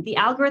conversation. The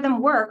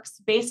algorithm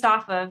works based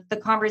off of the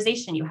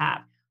conversation you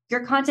have.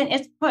 Your content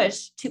is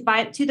pushed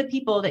to the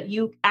people that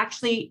you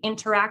actually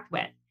interact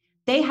with.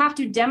 They have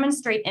to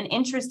demonstrate an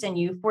interest in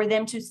you for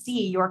them to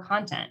see your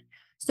content.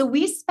 So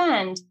we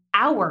spend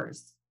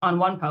hours on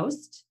one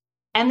post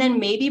and then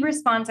maybe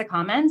respond to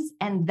comments.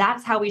 And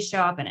that's how we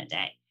show up in a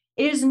day.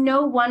 It is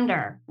no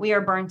wonder we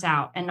are burnt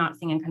out and not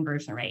seeing a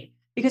conversion rate,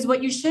 because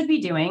what you should be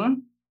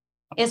doing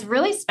is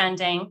really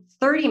spending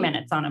 30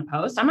 minutes on a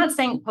post. I'm not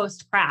saying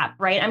post crap,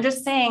 right? I'm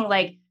just saying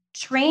like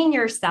train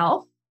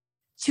yourself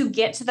to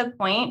get to the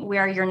point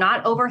where you're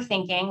not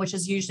overthinking, which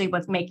is usually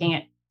what's making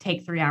it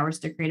take 3 hours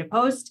to create a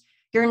post.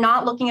 You're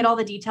not looking at all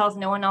the details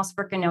no one else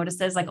freaking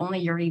notices, like only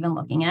you're even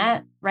looking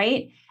at,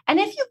 right? And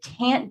if you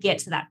can't get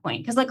to that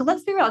point, because like,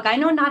 let's be real, like, I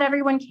know not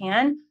everyone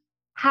can,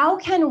 how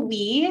can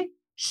we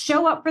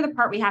show up for the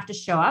part we have to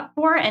show up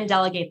for and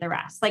delegate the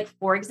rest? Like,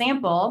 for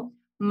example,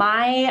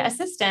 my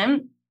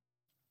assistant,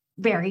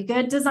 very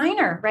good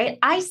designer, right?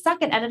 I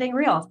suck at editing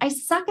reels. I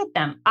suck at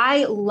them.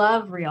 I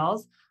love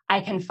reels. I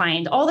can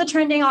find all the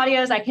trending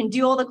audios. I can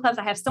do all the clips.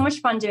 I have so much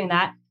fun doing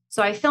that.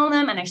 So I film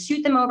them and I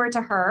shoot them over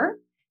to her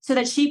so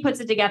that she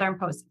puts it together and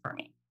posts it for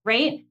me.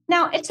 right?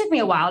 Now, it took me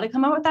a while to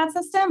come up with that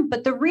system,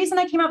 but the reason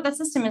I came up with that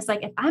system is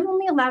like, if I'm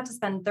only allowed to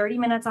spend 30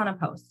 minutes on a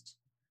post,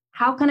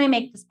 how can I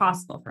make this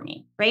possible for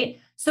me, right?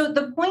 So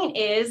the point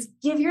is,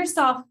 give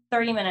yourself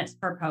 30 minutes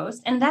per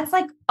post. And that's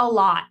like a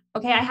lot,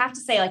 okay? I have to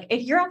say, like,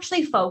 if you're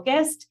actually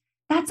focused,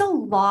 that's a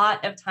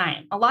lot of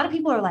time. A lot of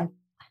people are like,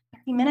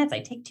 30 minutes,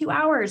 I take 2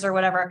 hours or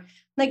whatever.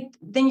 Like,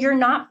 then you're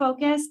not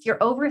focused, you're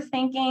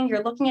overthinking,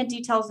 you're looking at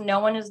details no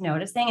one is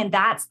noticing. And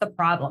that's the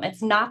problem.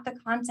 It's not the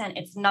content,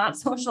 it's not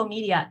social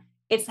media.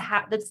 It's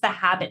the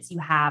habits you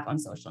have on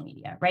social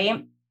media,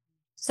 right?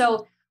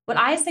 So what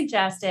I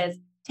suggest is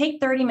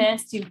take 30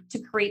 minutes to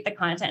create the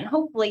content. And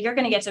hopefully you're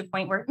going to get to a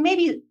point where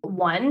maybe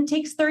one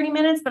takes 30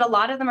 minutes, but a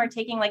lot of them are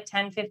taking like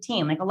 10,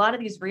 15. Like a lot of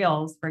these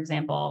reels, for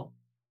example,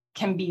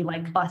 can be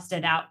like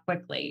busted out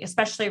quickly,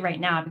 especially right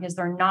now, because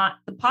they're not,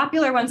 the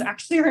popular ones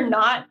actually are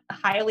not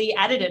highly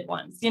edited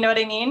ones. You know what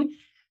I mean?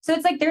 So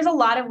it's like, there's a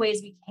lot of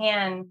ways we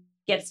can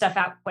get stuff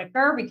out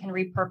quicker. We can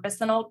repurpose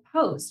an old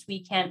post.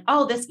 We can,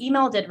 oh, this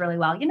email did really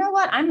well. You know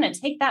what? I'm going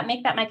to take that,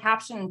 make that my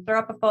caption and throw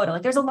up a photo.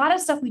 Like there's a lot of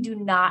stuff we do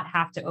not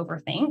have to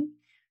overthink,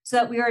 so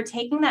that we are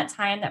taking that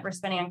time that we're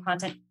spending on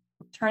content,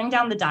 turning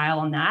down the dial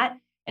on that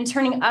and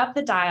turning up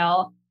the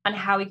dial on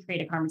how we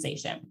create a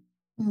conversation.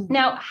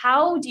 Now,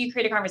 how do you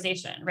create a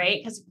conversation,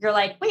 right? Because you're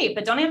like, wait,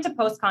 but don't I have to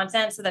post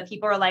content so that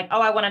people are like, oh,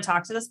 I want to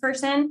talk to this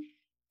person?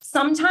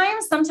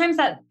 Sometimes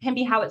that can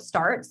be how it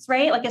starts,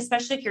 right? Like,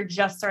 especially if you're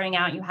just starting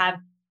out, you have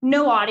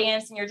no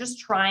audience and you're just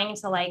trying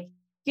to like,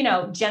 you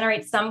know,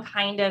 generate some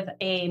kind of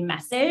a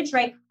message,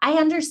 right? I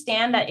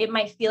understand that it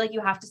might feel like you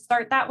have to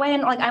start that way.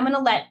 And like, I'm going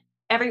to let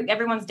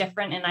everyone's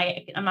different. And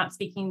I'm not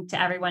speaking to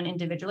everyone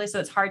individually. So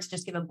it's hard to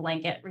just give a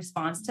blanket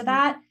response to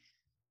that.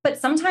 But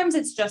sometimes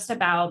it's just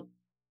about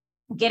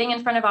getting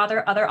in front of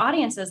other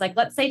audiences. Like,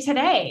 let's say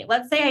today,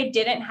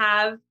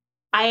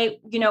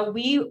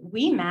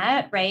 we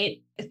met,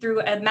 right,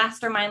 through a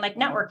mastermind, like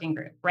networking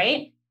group,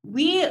 right?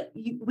 We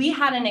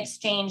had an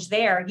exchange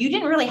there. You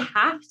didn't really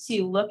have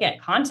to look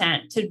at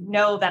content to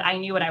know that I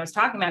knew what I was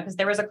talking about because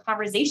there was a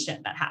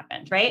conversation that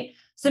happened, right?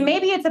 So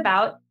maybe it's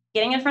about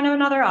getting in front of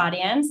another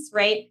audience,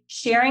 right?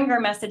 Sharing your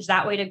message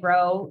that way to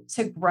grow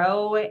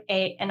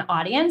an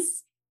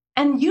audience.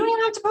 And you don't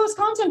even have to post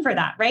content for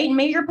that, right? And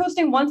maybe you're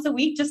posting once a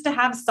week just to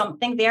have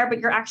something there, but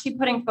you're actually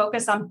putting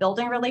focus on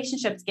building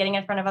relationships, getting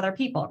in front of other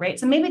people, right?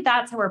 So maybe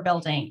that's how we're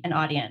building an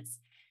audience.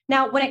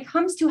 Now, when it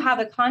comes to how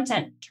the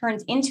content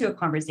turns into a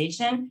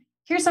conversation,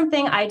 here's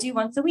something I do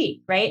once a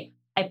week, right?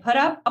 I put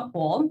up a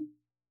poll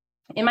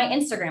in my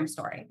Instagram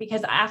story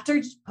because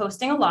after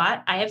posting a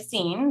lot, I have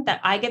seen that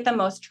I get the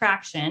most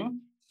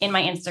traction in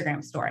my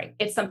Instagram story.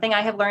 It's something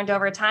I have learned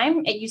over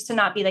time. It used to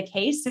not be the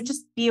case. So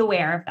just be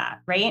aware of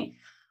that, right?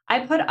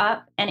 I put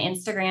up an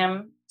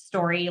Instagram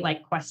story,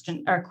 like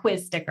question or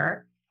quiz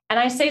sticker. And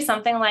I say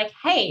something like,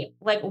 hey,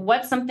 like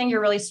what's something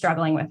you're really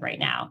struggling with right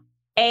now?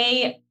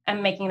 A,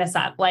 I'm making this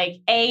up,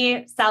 like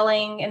A,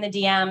 selling in the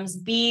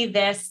DMs, B,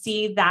 this,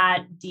 C,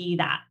 that, D,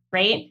 that,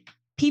 right?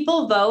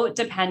 People vote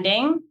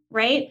depending,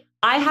 right?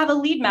 I have a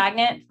lead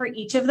magnet for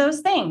each of those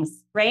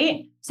things,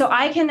 right? So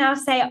I can now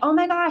say, oh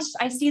my gosh,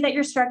 I see that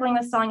you're struggling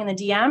with selling in the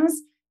DMs.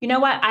 You know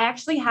what? I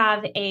actually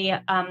have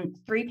a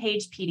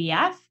 3-page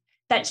PDF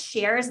that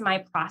shares my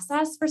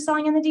process for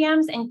selling in the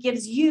DMs and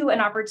gives you an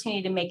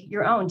opportunity to make it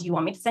your own. Do you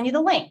want me to send you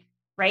the link?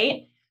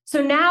 Right?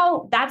 So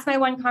now that's my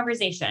one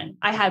conversation.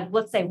 I had,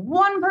 let's say,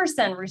 one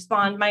person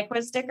respond to my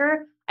quiz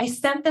sticker. I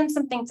sent them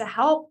something to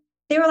help.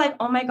 They were like,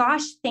 oh my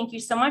gosh, thank you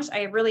so much.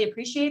 I really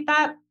appreciate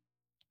that.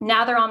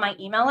 Now they're on my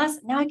email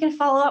list. Now I can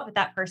follow up with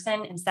that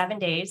person in 7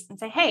 days and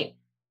say, hey,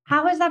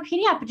 how was that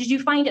PDF? Did you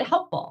find it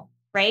helpful?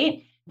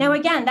 Right? Now,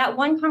 again, that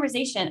one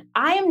conversation,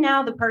 I am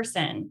now the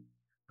person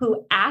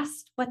who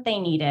asked what they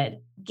needed,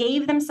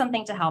 gave them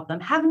something to help them,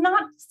 have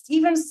not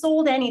even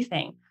sold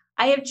anything.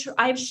 I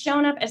have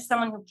shown up as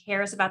someone who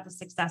cares about the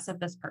success of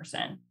this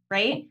person,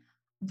 right?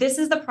 This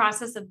is the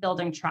process of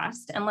building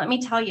trust. And let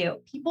me tell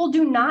you, people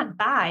do not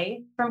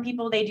buy from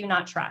people they do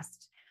not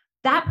trust.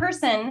 That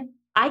person,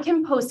 I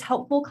can post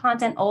helpful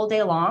content all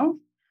day long.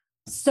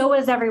 So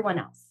is everyone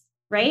else,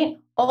 right?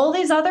 All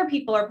these other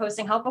people are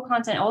posting helpful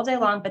content all day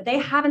long, but they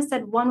haven't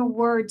said one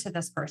word to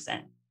this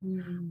person.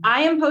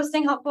 I am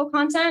posting helpful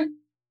content.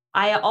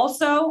 I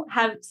also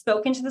have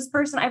spoken to this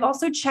person. I've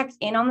also checked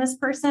in on this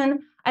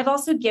person. I've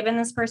also given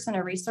this person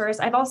a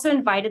resource. I've also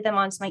invited them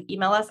onto my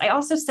email list. I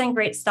also send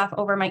great stuff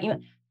over my email.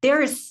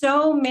 There is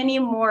so many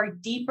more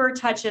deeper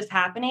touches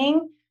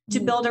happening to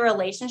build a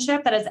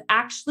relationship that is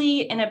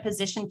actually in a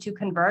position to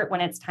convert when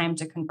it's time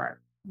to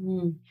convert.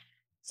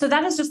 So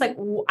that is just like,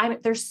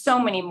 there's so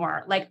many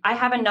more. Like I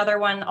have another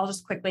one. I'll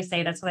just quickly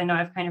say this because I know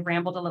I've kind of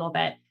rambled a little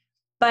bit,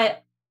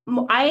 but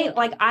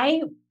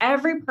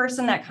every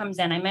person that comes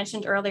in, I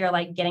mentioned earlier,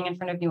 like getting in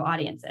front of new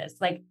audiences,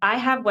 like I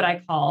have what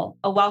I call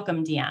a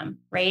welcome DM,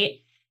 right?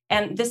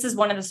 And this is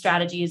one of the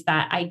strategies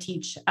that I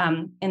teach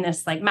in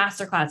this like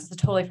masterclass. It's a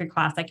totally free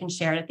class. I can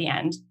share it at the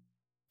end,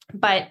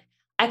 but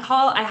I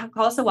call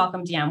this a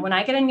welcome DM. When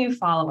I get a new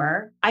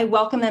follower, I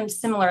welcome them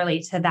similarly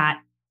to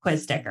that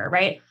quiz sticker,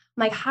 right? I'm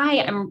like,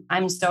 hi,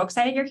 I'm so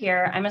excited you're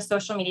here. I'm a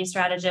social media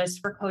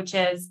strategist for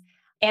coaches.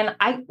 And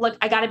I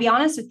got to be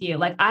honest with you.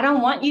 Like, I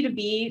don't want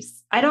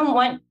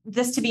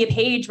this to be a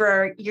page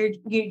where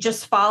you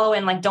just follow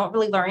and like, don't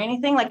really learn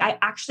anything. Like, I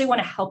actually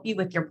want to help you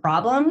with your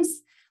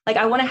problems. Like,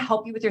 I want to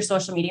help you with your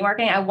social media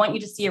marketing. I want you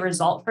to see a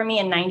result from me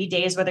in 90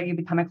 days, whether you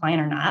become a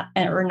client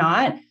or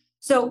not.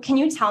 So can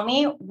you tell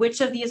me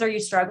which of these are you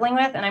struggling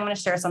with? And I'm going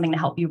to share something to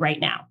help you right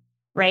now.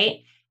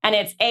 Right. And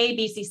it's A,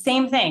 B, C,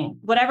 same thing,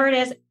 whatever it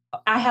is.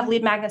 I have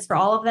lead magnets for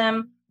all of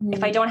them.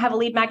 If I don't have a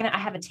lead magnet, I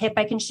have a tip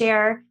I can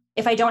share.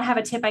 If I don't have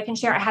a tip I can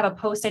share, I have a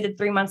post I did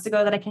 3 months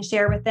ago that I can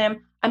share with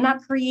them. I'm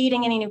not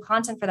creating any new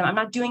content for them. I'm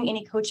not doing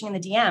any coaching in the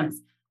DMs.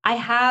 I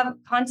have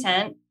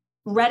content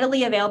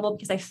readily available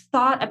because I've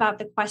thought about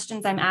the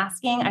questions I'm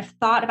asking. I've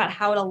thought about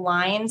how it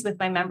aligns with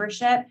my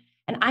membership.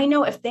 And I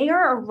know if they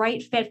are a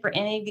right fit for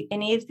any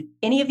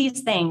of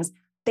these things,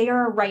 they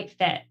are a right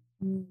fit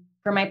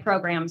for my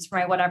programs, for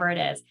my whatever it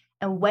is.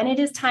 And when it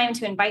is time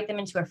to invite them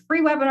into a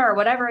free webinar or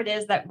whatever it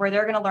is where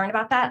they're going to learn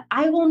about that,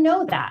 I will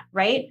know that,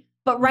 right?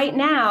 But right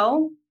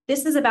now,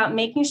 this is about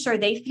making sure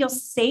they feel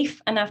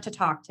safe enough to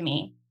talk to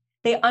me.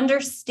 They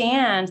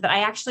understand that I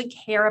actually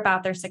care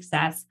about their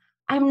success.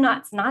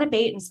 It's not a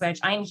bait and switch.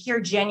 I'm here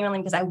genuinely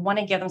because I want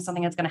to give them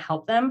something that's going to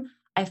help them.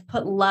 I've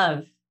put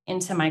love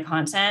into my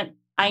content.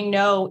 I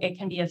know it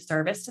can be of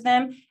service to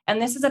them.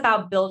 And this is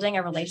about building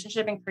a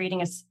relationship and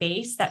creating a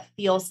space that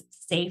feels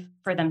safe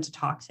for them to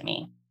talk to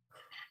me.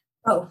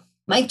 Oh,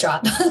 mic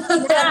drop.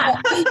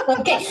 Yeah.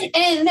 Okay.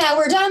 And now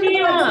we're done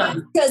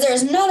because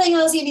there's nothing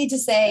else you need to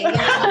say.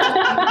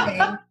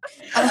 That's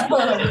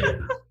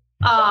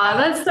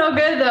so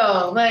good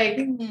though. Like,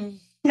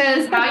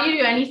 because how you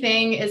do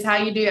anything is how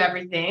you do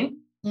everything.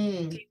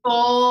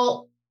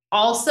 People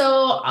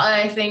also,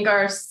 I think,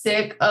 are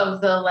sick of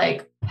the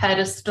like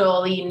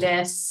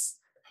pedestaliness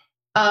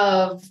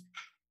of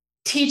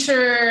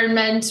teacher,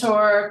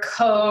 mentor,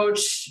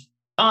 coach,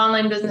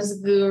 online business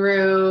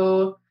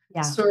guru,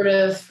 sort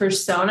of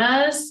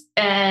personas,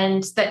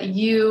 and that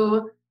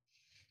you,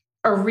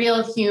 a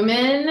real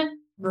human,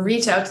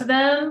 reach out to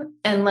them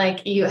and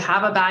like you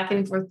have a back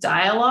and forth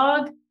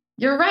dialogue.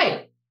 You're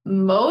right.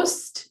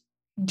 Most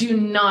do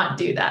not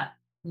do that.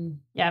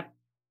 Yep.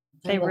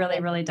 They really,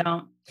 really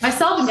don't.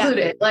 Myself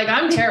included. Like,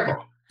 I'm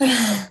terrible.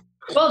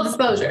 Full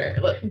disclosure,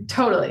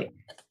 totally.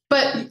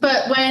 But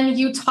when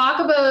you talk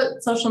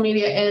about social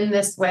media in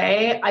this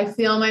way, I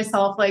feel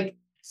myself like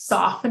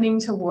softening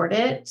toward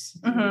it.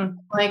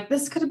 Like,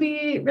 this could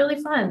be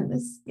really fun.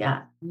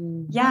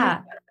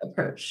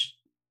 Approach.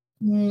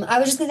 I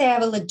was just going to say, I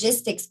have a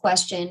logistics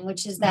question,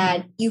 which is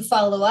that you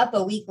follow up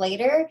a week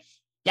later.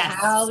 Yes.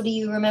 How do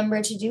you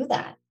remember to do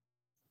that?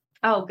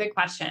 Oh, good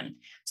question.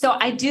 So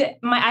I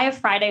have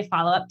Friday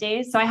follow-up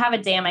days. So I have a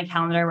day on my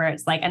calendar where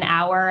it's like an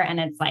hour and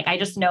it's like, I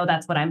just know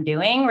that's what I'm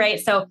doing. Right.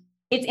 So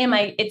it's in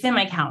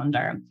my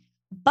calendar,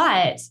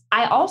 but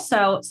I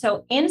also,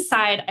 so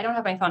inside, I don't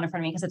have my phone in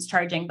front of me because it's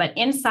charging, but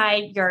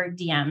inside your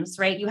DMs,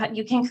 right.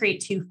 You can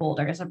create 2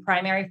 folders, a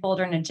primary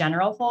folder and a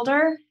general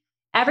folder.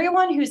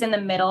 Everyone who's in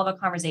the middle of a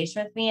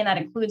conversation with me, and that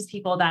includes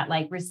people that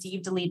like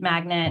received a lead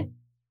magnet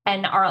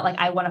and are like,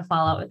 I want to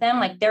follow up with them,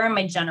 like they're in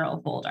my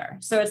general folder.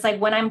 So it's like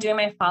when I'm doing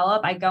my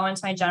follow-up, I go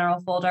into my general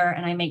folder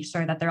and I make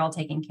sure that they're all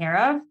taken care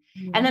of.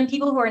 And then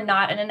people who are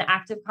not in an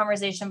active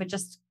conversation, but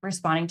just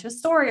responding to a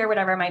story or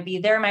whatever it might be,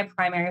 they're in my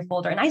primary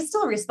folder. And I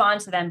still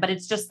respond to them, but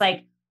it's just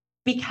like,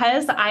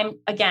 because I'm,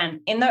 again,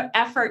 in the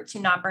effort to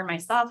not burn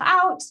myself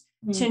out,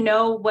 to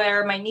know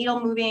where my needle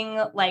moving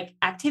like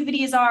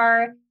activities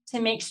are, to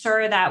make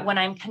sure that when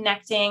I'm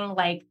connecting,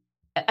 like,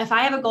 if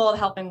I have a goal of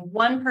helping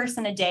one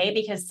person a day,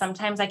 because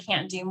sometimes I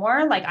can't do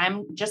more, like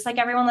I'm just like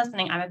everyone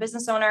listening, I'm a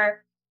business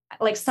owner.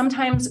 Like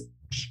sometimes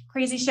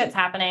crazy shit's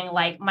happening.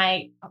 Like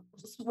my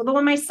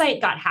site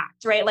got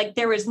hacked, right? Like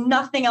there was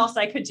nothing else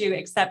I could do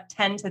except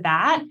tend to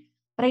that.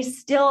 But I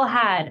still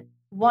had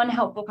one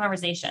helpful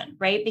conversation,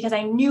 right? Because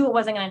I knew it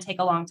wasn't going to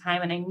take a long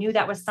time. And I knew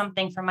that was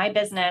something for my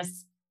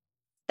business.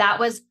 That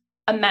was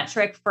a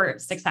metric for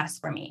success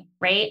for me,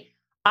 right?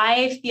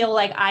 I feel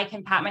like I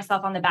can pat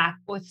myself on the back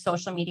with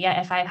social media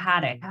if I've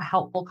had a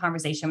helpful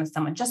conversation with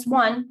someone, just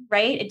one,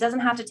 right? It doesn't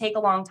have to take a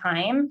long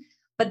time,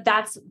 but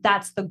that's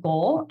the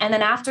goal. And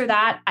then after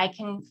that, I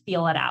can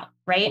feel it out,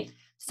 right?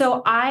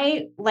 So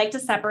I like to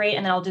separate,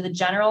 and then I'll do the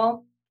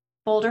general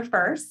folder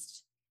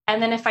first. And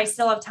then if I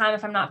still have time,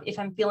 if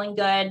I'm feeling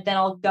good, then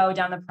I'll go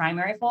down the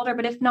primary folder.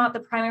 But if not,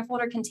 the primary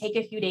folder can take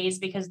a few days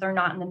because they're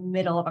not in the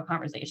middle of a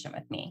conversation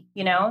with me,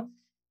 you know?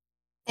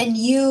 And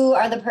you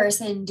are the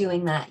person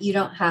doing that. You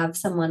don't have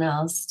someone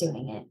else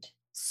doing it.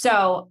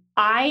 So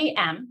I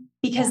am,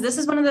 because this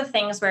is one of the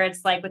things where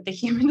it's like with the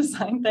human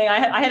design thing,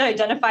 I had to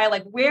identify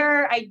like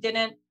where I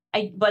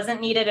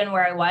wasn't needed and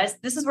where I was.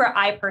 This is where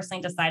I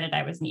personally decided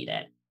I was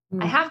needed.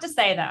 I have to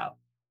say though,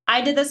 I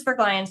did this for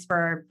clients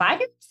for 5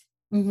 years.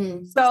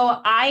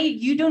 So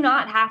you do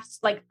not have to,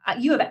 like,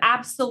 you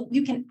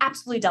can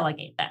absolutely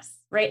delegate this,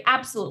 right?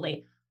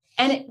 Absolutely.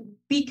 And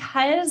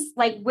because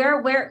like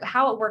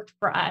how it worked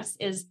for us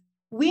is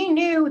we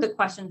knew the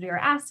questions we were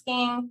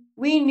asking.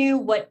 We knew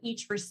what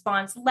each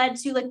response led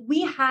to. Like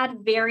we had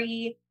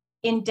very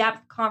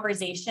in-depth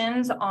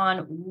conversations on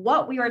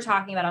what we were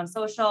talking about on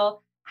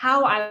social,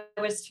 how I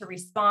was to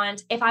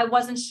respond. If I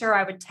wasn't sure,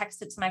 I would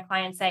text it to my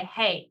client and say,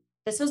 hey,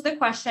 this was the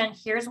question.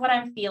 Here's what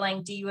I'm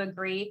feeling. Do you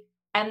agree?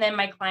 And then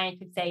my client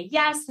could say,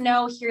 yes,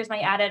 no, here's my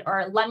edit,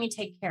 or let me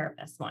take care of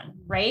this one.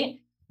 Right.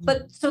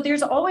 But so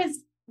there's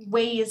always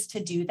ways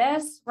to do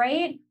this.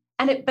 Right.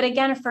 But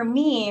again, for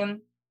me,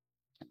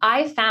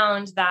 I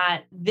found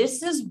that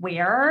this is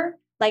where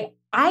like,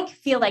 I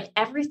feel like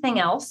everything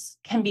else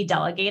can be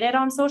delegated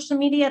on social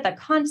media, the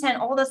content,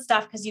 all this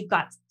stuff, because you've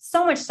got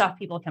so much stuff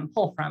people can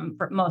pull from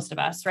for most of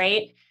us,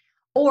 right?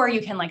 Or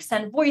you can like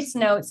send voice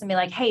notes and be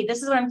like, hey,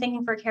 this is what I'm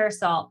thinking for a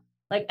carousel,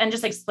 like, and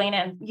just explain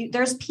it. And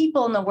there's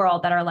people in the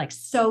world that are like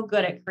so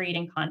good at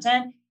creating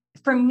content.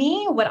 For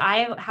me,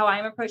 how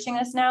I'm approaching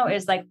this now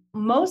is like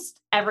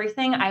most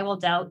everything I will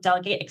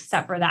delegate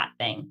except for that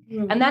thing.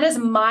 Mm-hmm. And that is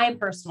my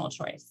personal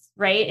choice,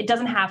 right? It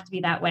doesn't have to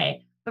be that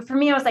way. But for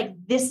me, I was like,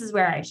 this is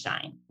where I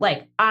shine.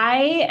 Like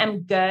I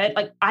am good.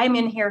 Like I'm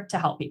in here to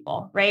help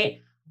people, right?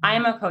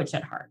 I'm a coach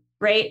at heart,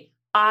 right?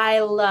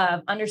 I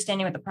love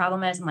understanding what the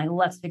problem is and like,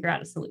 let's figure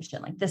out a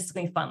solution. Like this is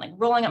gonna be fun. Like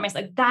rolling up my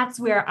sleeve. Like, that's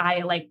where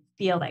I like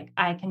feel like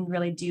I can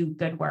really do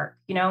good work,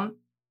 you know?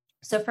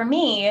 So for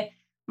me,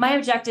 my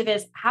objective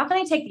is how can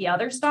I take the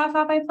other stuff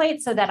off my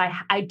plate so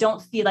that I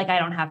don't feel like I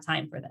don't have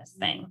time for this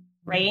thing,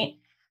 right?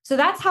 So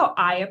that's how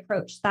I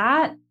approach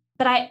that.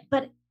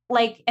 But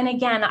like, and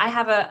again, I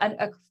have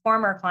a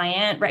former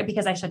client, right?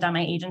 Because I shut down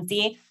my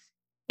agency.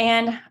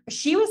 And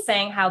she was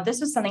saying how this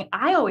was something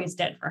I always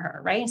did for her,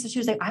 right? And so she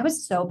was like, I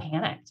was so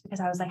panicked because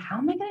I was like, how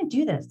am I going to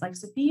do this? Like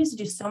Sophia used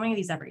to do so many of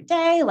these every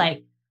day.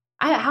 Like,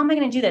 how am I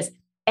going to do this?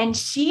 And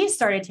she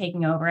started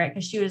taking over it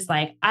because she was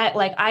like,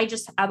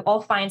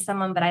 I'll find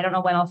someone, but I don't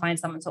know when I'll find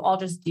someone. So I'll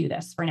just do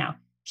this for now.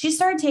 She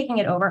started taking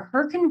it over.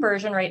 Her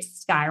conversion rate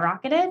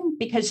skyrocketed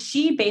because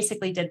she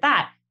basically did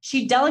that.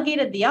 She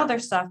delegated the other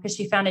stuff because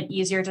she found it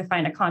easier to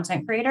find a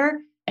content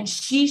creator. And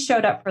she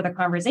showed up for the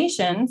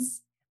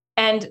conversations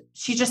and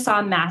she just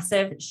saw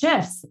massive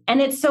shifts.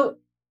 And it's so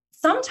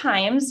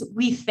sometimes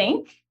we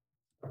think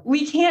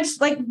we can't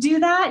like do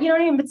that, you know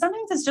what I mean? But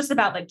sometimes it's just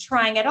about like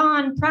trying it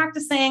on,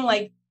 practicing,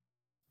 like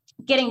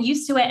getting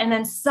used to it. And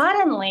then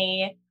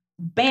suddenly,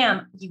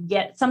 bam, you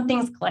get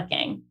something's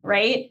clicking,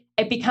 right?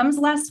 It becomes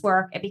less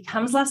work. It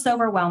becomes less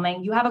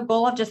overwhelming. You have a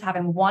goal of just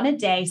having one a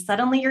day.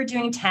 Suddenly you're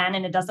doing 10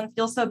 and it doesn't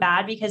feel so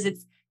bad because it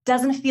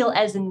doesn't feel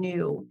as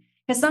new.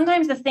 Because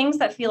sometimes the things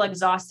that feel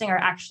exhausting are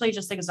actually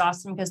just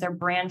exhausting because they're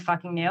brand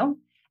fucking new.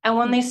 And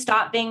when they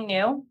stop being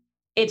new,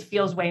 it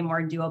feels way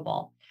more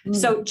doable.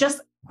 So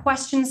just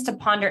questions to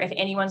ponder if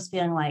anyone's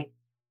feeling like,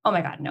 oh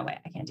my God, no way,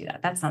 I can't do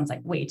that. That sounds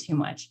like way too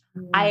much.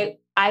 I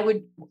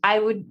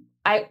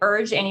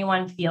urge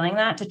anyone feeling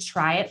that to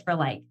try it for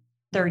like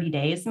 30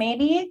 days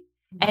maybe,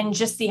 and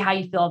just see how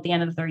you feel at the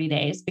end of the 30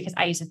 days, because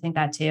I used to think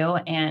that too.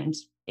 And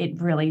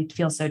it really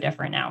feels so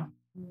different now.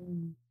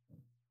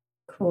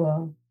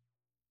 Cool.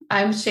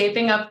 I'm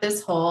shaping up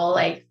this whole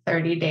like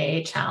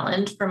 30-day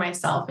challenge for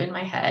myself in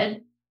my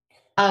head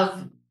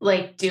of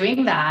like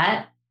doing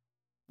that,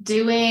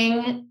 do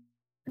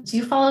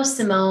you follow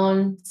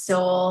Simone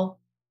Stoll?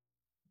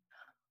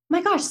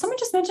 My gosh, someone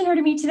just mentioned her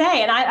to me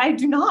today, and I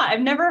do not.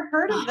 I've never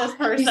heard of this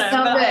person.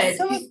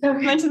 She's so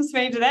good. Mentioned to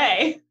me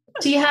today.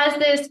 She has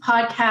this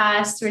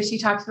podcast where she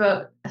talks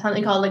about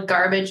something called the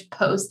garbage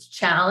post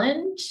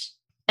challenge.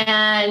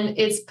 And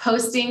it's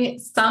posting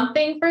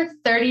something for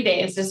 30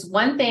 days, just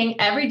one thing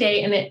every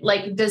day. And it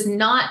like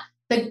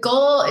the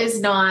goal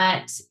is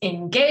not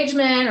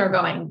engagement or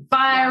going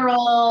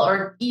viral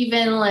or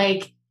even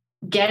like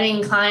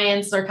getting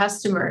clients or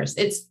customers.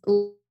 It's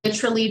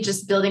literally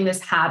just building this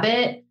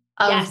habit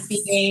of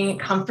being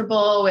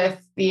comfortable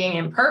with being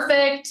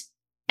imperfect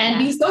and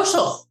be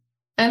social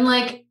and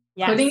like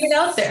putting it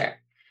out there.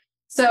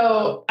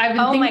 So I've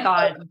been thinking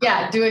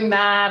about, doing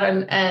that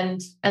and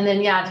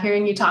then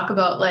hearing you talk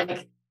about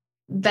like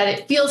that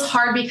it feels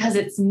hard because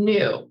it's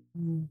new.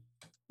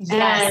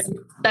 Yes. And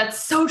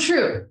that's so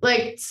true.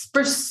 Like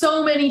for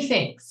so many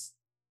things.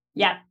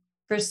 Yeah,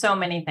 for so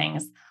many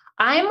things.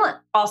 I'm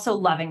also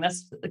loving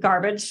this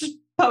garbage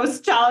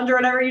post challenge or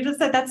whatever you just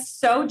said. That's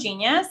so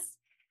genius.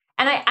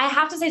 And I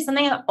have to say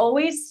something I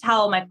always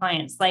tell my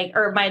clients, like,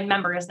 or my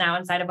members now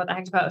inside of What the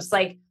Heck to Post,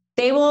 like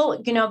they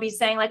will, be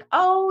saying like,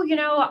 oh,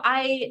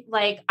 I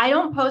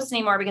don't post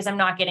anymore because I'm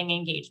not getting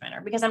engagement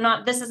or because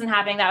this isn't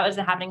happening. That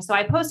wasn't happening. So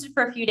I posted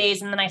for a few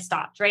days and then I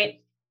stopped.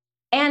 Right.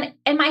 And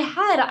in my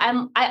head,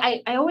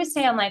 I always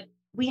say, I'm like,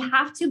 we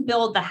have to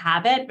build the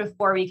habit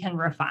before we can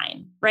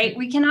refine, right?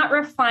 We cannot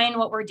refine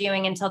what we're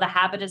doing until the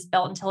habit is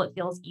built, until it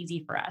feels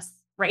easy for us,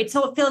 right?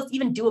 So it feels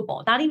even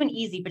doable, not even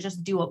easy, but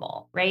just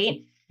doable,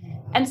 right?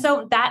 And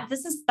so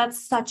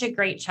that's such a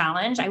great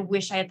challenge. I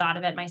wish I had thought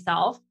of it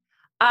myself.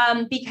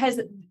 Because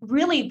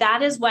really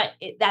that is what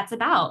that's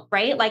about,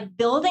 right? Like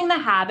building the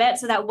habit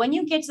so that when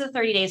you get to the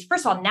 30 days,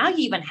 first of all, now you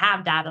even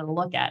have data to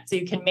look at so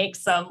you can make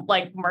some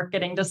like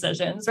marketing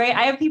decisions, right?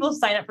 I have people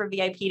sign up for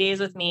VIP days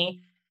with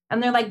me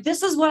And they're like,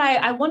 this is what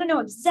I want to know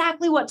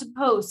exactly what to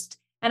post.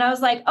 And I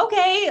was like,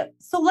 okay,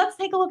 so let's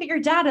take a look at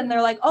your data. And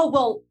they're like, oh,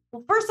 well,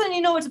 first I need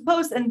to know what to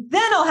post and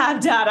then I'll have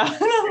data.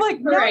 And I'm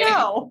like,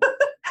 no.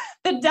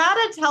 The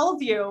data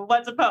tells you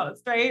what to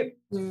post, right?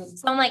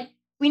 So I'm like,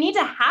 we need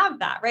to have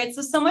that, right?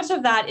 So much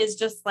of that is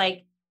just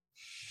like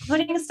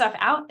putting stuff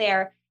out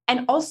there.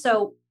 And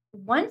also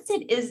once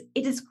it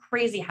is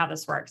crazy how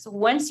this works.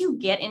 Once you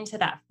get into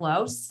that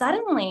flow,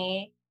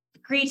 suddenly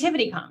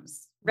creativity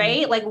comes,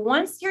 right? Like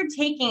once you're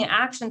taking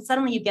action,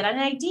 suddenly you get an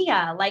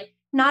idea. Like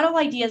not all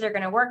ideas are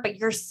going to work, but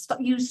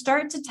you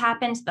start to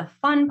tap into the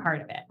fun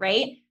part of it,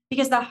 right?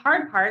 Because the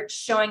hard part,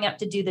 showing up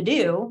to do the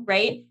do,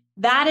 right?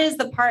 That is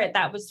the part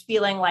that was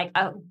feeling like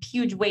a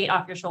huge weight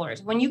off your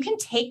shoulders. When you can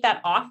take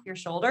that off your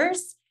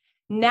shoulders,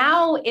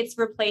 now it's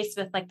replaced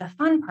with like the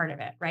fun part of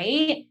it,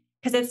 right?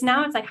 Because it's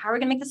like, how are we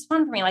gonna make this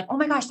fun for me? Like, oh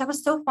my gosh, that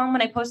was so fun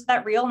when I posted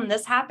that reel and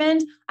this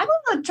happened. I'm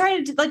gonna try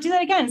to do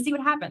that again and see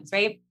what happens,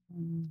 right?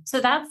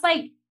 So that's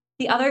like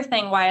the other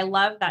thing why I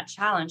love that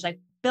challenge. Like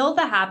build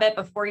the habit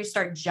before you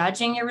start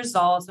judging your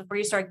results, before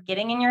you start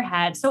getting in your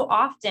head. So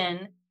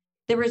often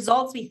the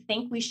results we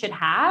think we should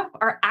have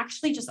are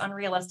actually just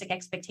unrealistic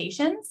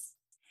expectations.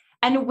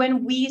 And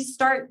when we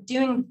start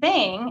doing the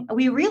thing,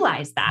 we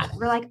realize that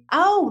we're like,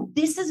 oh,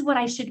 this is what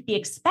I should be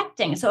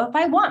expecting. So if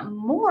I want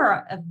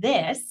more of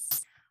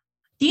this,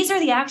 these are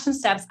the action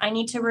steps I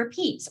need to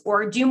repeat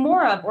or do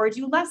more of, or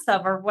do less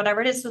of, or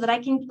whatever it is, so that I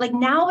can like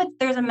now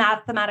there's a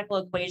mathematical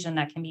equation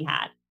that can be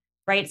had,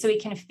 right? So we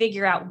can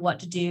figure out what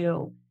to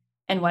do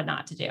and what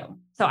not to do.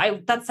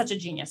 So that's such a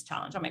genius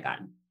challenge. Oh my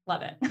God.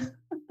 Love it.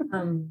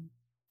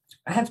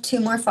 I have 2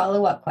 more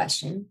follow-up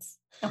questions.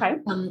 Okay.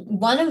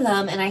 One of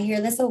them, and I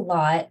hear this a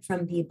lot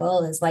from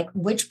people, is like,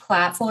 which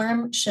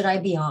platform should I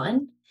be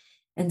on?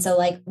 And so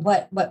like,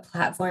 what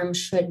platform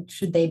should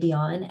they be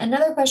on?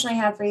 Another question I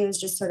have for you is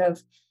just sort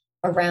of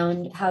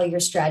around how your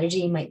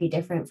strategy might be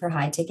different for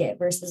high ticket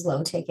versus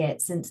low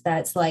ticket, since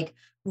that's like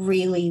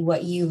really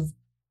what you've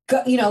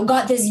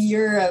got this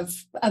year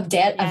of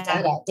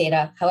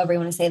data, however you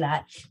want to say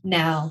that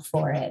now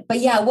for it. But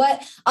yeah,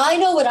 what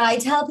I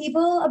tell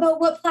people about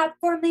what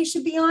platform they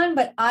should be on,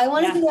 but I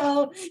want to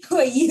know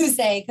what you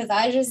say, because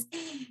I just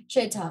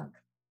should talk.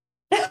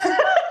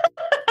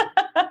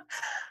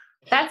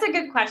 That's a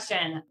good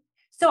question.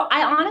 So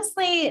I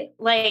honestly,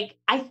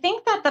 I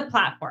think that the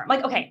platform,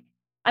 okay,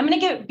 I'm going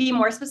to be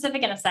more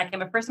specific in a second,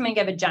 but first I'm going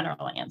to give a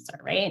general answer,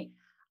 right?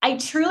 I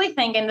truly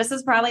think, and this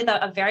is probably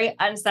a very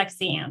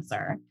unsexy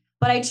answer,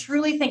 but I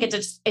truly think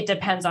it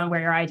depends on where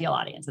your ideal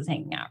audience is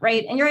hanging out,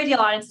 right? And your ideal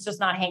audience is just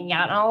not hanging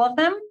out on all of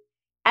them.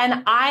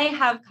 And I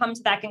have come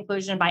to that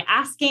conclusion by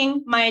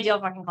asking my ideal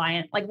fucking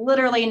client, like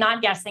literally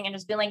not guessing and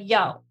just being like,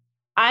 yo,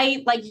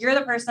 you're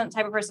the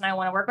type of person I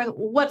want to work with.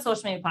 What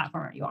social media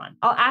platform are you on?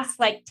 I'll ask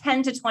like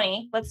 10 to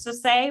 20, let's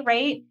just say,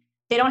 right?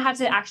 They don't have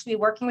to actually be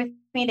working with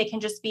me. They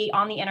can just be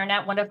on the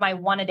internet, one of my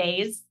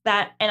one-a-days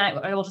and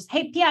I will just,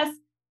 hey, PS,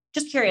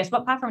 just curious,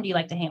 what platform do you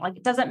like to hang? Like,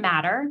 it doesn't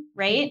matter,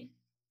 right?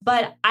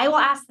 But I will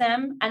ask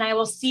them and I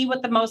will see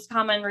what the most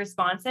common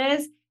response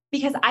is,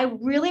 because I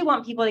really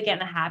want people to get in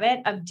the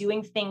habit of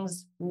doing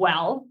things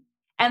well.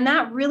 And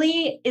that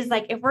really is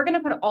like, if we're going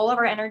to put all of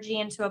our energy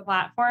into a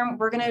platform,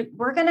 we're going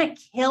to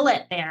kill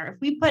it there.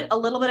 If we put a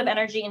little bit of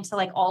energy into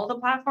like all of the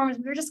platforms,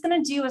 we're just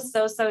going to do a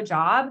so-so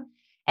job.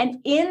 And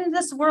in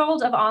this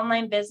world of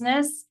online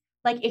business,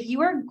 like if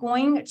you are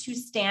going to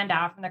stand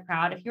out from the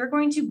crowd, if you're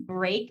going to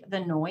break the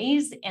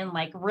noise and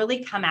like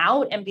really come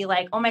out and be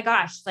like, oh my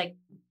gosh, like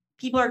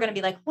people are going to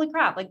be like, holy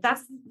crap, like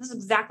this is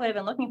exactly what I've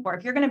been looking for.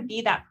 If you're going to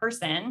be that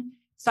person,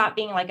 stop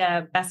being like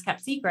a best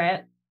kept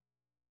secret.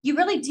 You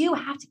really do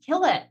have to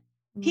kill it.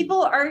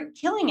 People are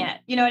killing it.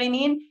 You know what I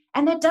mean?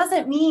 And that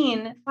doesn't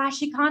mean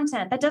flashy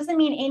content. That doesn't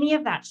mean any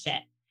of that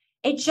shit.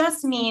 It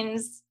just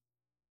means,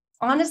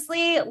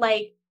 honestly,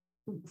 like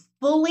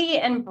fully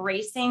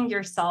embracing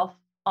yourself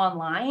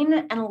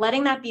online and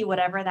letting that be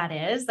whatever that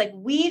is. Like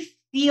we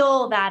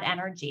feel that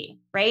energy,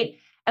 right?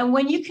 And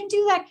when you can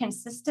do that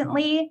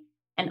consistently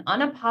and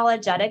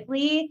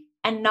unapologetically,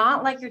 and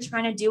not like you're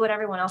trying to do what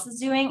everyone else is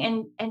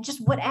doing, and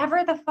just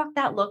whatever the fuck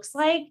that looks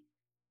like,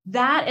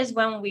 that is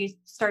when we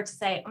start to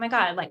say, oh my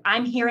God, like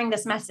I'm hearing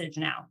this message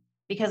now,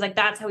 because like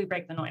that's how we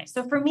break the noise.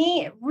 So for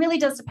me, it really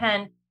does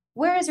depend.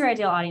 Where is your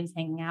ideal audience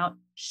hanging out?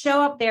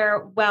 Show up there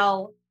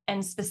well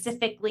and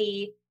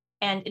specifically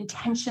and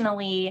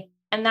intentionally.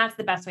 And that's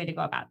the best way to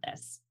go about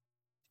this.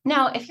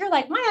 Now, if you're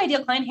like, my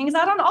ideal client hangs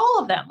out on all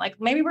of them,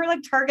 like maybe we're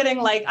like targeting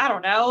like, I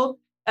don't know,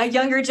 a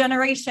younger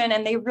generation,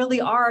 and they really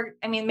are.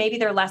 I mean, maybe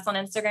they're less on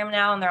Instagram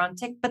now and they're on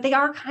TikTok, but they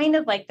are kind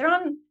of like, they're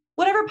on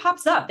whatever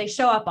pops up, they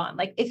show up on.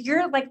 Like, if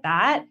you're like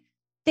that,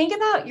 think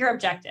about your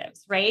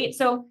objectives, right?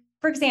 So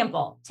for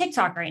example,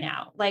 TikTok right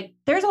now, like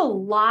there's a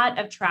lot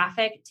of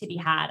traffic to be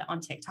had on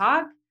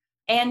TikTok.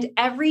 And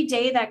every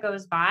day that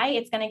goes by,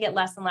 it's going to get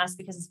less and less,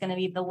 because it's going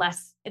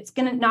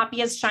to not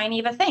be as shiny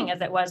of a thing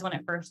as it was when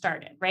it first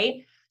started,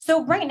 right?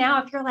 So right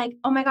now, if you're like,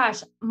 oh my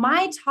gosh,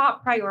 my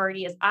top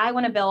priority is I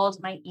want to build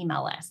my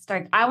email list,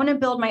 or I want to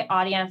build my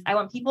audience. I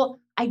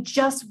I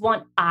just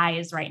want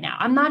eyes right now.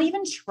 I'm not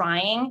even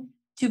trying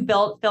to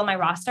fill my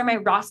roster. My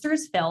roster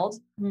is filled,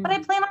 but I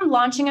plan on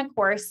launching a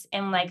course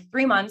in like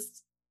 3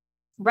 months.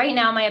 Right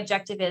now, my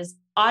objective is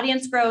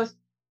audience growth,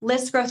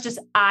 list growth, just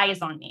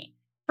eyes on me.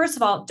 First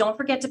of all, don't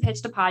forget to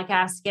pitch the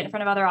podcast, get in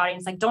front of other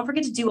audience. Like, don't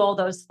forget to do all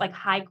those like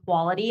high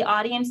quality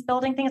audience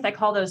building things. I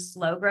call those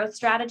slow growth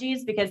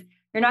strategies, because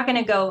you're not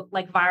going to go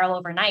like viral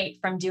overnight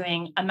from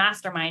doing a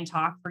mastermind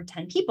talk for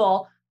 10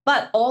 people.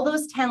 But all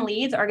those 10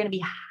 leads are going to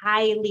be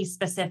highly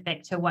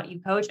specific to what you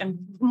coach and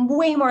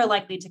way more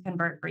likely to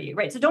convert for you,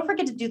 right? So don't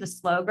forget to do the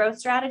slow growth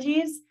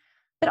strategies.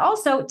 But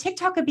also,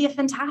 TikTok could be a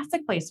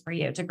fantastic place for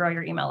you to grow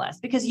your email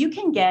list, because you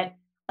can get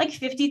like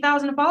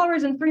 50,000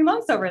 followers in 3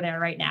 months over there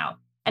right now.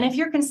 And if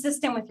you're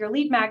consistent with your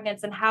lead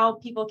magnets and how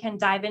people can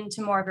dive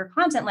into more of your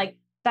content, like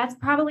that's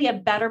probably a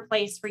better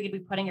place for you to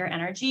be putting your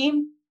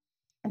energy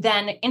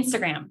than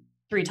Instagram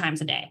 3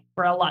 times a day,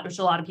 which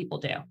a lot of people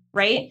do,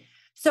 right?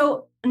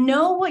 So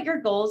know what your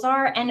goals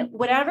are, and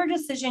whatever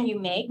decision you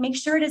make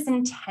sure it is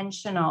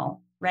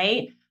intentional,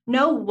 right?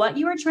 Know what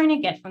you are trying to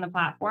get from the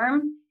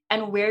platform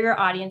and where your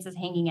audience is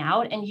hanging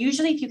out. And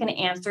usually if you can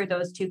answer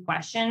those 2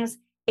 questions,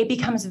 it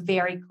becomes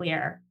very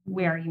clear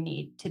where you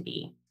need to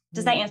be.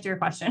 Does that answer your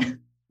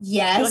question?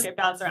 Yes. I feel like it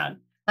bounced around.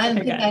 I'm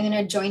going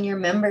to join your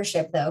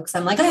membership though, because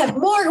I'm like, I have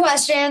more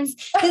questions.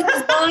 This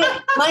is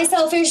my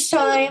selfish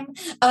time.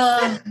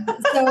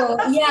 So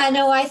yeah,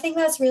 no, I think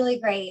that's really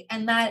great.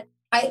 And that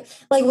I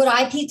like what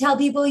I tell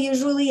people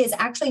usually is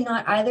actually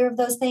not either of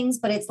those things,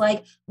 but it's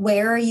like,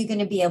 where are you going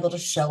to be able to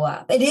show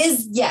up? It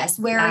is, yes,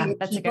 where are your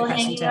people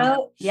hanging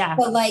out? Yeah.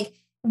 But like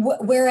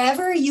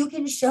wherever you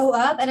can show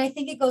up. And I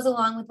think it goes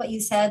along with what you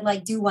said,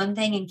 like do one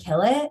thing and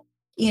kill it,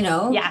 you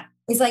know? Yeah.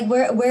 It's like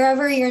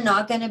wherever you're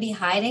not going to be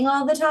hiding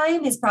all the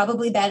time is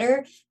probably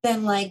better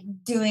than like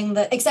doing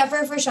except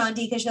for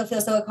Shanti, because she'll feel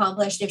so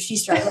accomplished if she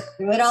struggles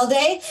to do it all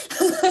day.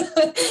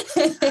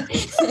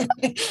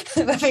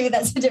 But maybe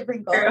that's a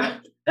different goal.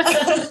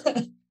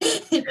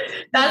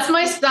 That's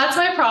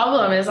my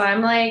problem is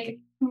I'm like,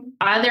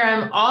 either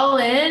I'm all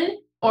in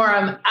or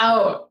I'm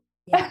out.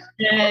 Yeah.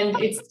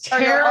 And it's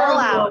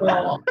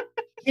terrible.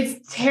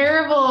 It's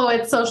terrible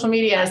with social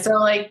media. So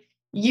like,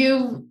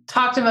 you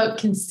talked about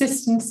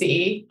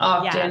consistency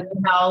often,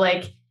 and how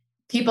like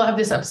people have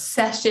this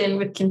obsession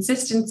with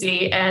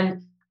consistency.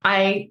 And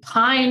I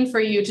pine for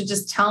you to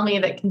just tell me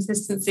that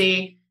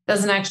consistency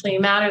doesn't actually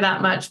matter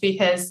that much,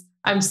 because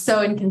I'm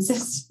so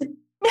inconsistent.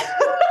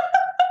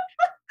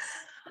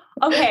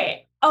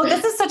 Okay. Oh,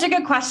 this is such a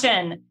good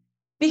question,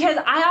 because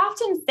I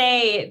often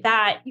say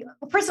that,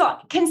 first of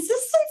all,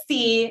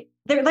 consistency,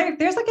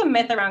 there's like a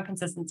myth around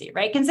consistency,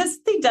 right?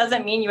 Consistency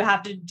doesn't mean you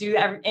have to do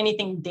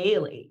anything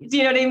daily. Do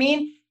you know what I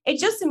mean? It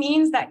just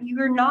means that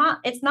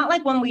it's not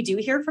like when we do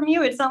hear from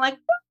you, it's not like,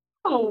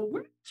 oh,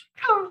 where did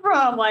you come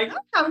from? Like,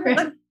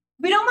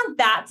 we don't want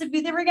that to be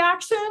the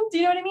reaction. Do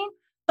you know what I mean?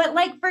 But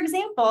like, for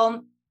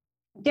example,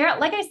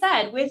 like I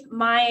said, when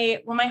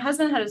my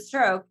husband had a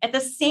stroke at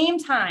the same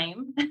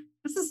time,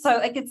 this is so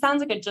like, it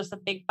sounds like just a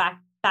big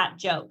fat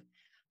joke.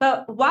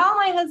 But while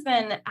my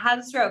husband had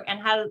a stroke and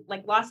had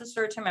like lost his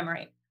short-term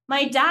memory,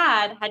 my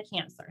dad had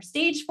cancer,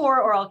 stage 4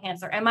 oral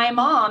cancer, and my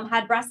mom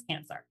had breast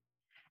cancer.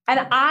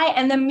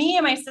 And then me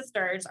and my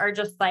sisters are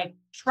just like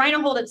trying to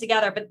hold it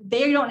together, but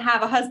they don't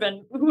have a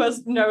husband who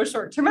has no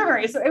short-term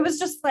memory. So it was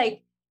just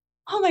like,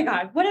 oh my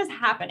God, what is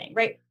happening?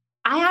 Right.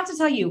 I have to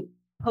tell you,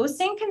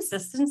 posting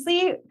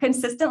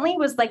consistently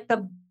was like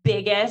the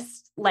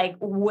biggest like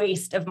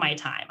waste of my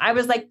time. I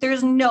was like,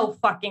 there's no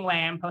fucking way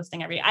I'm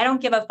posting every day. I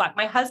don't give a fuck.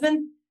 My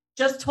husband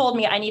just told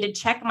me I need to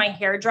check my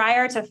hair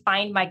dryer to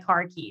find my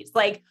car keys.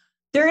 Like,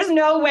 there's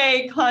no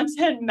way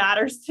content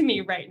matters to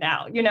me right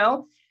now. You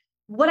know,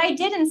 what I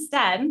did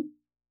instead,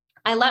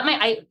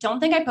 I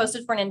don't think I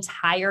posted for an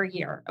entire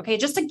year. Okay.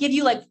 Just to give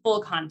you like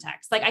full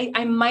context. Like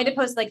I might've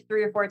posted like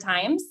 3 or 4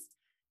 times,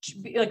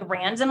 like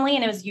randomly.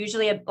 And it was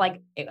usually it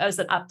was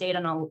an update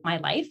on my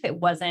life. It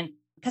wasn't,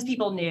 because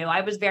people knew.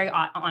 I was very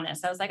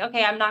honest. I was like,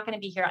 okay, I'm not going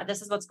to be here.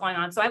 This is what's going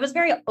on. So I was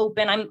very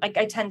open.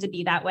 I tend to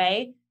be that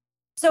way.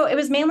 So it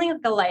was mainly like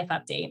a life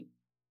update,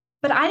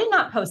 but I did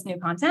not post new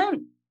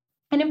content.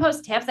 I didn't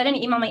post tips. I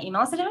didn't email my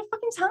emails. I didn't have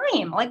fucking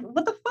time. Like,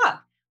 what the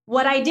fuck?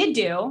 What I did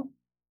do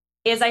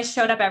is I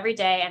showed up every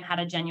day and had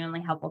a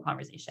genuinely helpful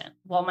conversation.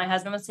 While my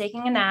husband was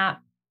taking a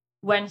nap,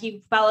 when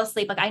he fell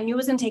asleep, like I knew it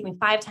was going to take me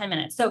 5-10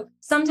 minutes. So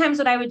sometimes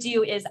what I would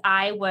do is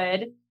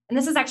and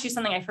this is actually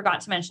something I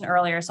forgot to mention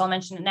earlier, so I'll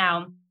mention it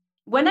now.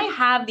 When I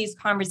have these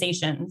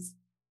conversations,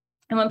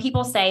 and when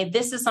people say,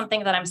 this is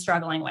something that I'm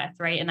struggling with,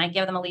 right? And I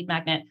give them a lead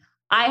magnet,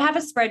 I have a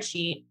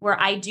spreadsheet where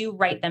I do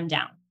write them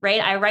down,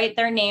 right? I write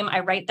their name,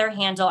 I write their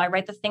handle, I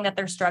write the thing that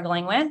they're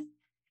struggling with.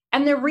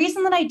 And the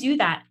reason that I do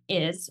that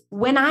is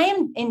when I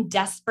am in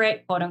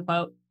desperate, quote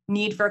unquote,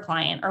 need for a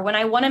client, or when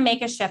I want to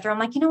make a shift, or I'm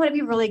like, you know what, it'd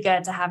be really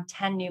good to have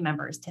 10 new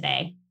members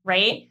today,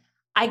 right?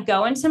 I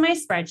go into my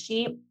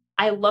spreadsheet,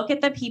 I look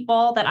at the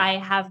people that I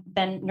have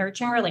been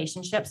nurturing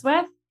relationships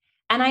with,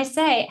 and I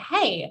say,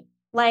 hey,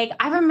 like,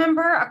 I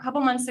remember a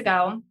couple months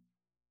ago,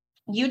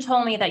 you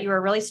told me that you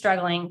were really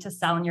struggling to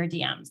sell in your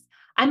DMs.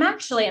 I'm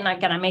actually, and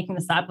again, I'm making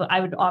this up, but I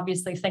would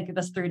obviously think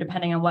this through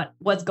depending on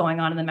what's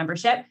going on in the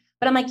membership.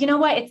 But I'm like, you know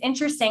what? It's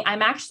interesting.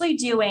 I'm actually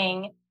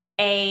doing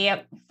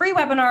a free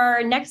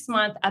webinar next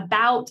month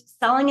about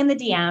selling in the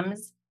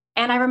DMs.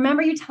 And I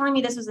remember you telling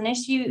me this was an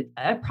issue,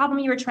 a problem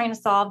you were trying to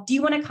solve. Do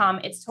you want to come?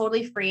 It's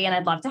totally free and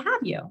I'd love to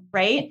have you,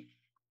 right?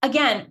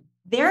 Again,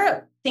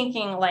 they're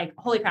thinking like,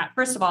 holy crap.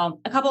 First of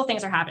all, a couple of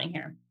things are happening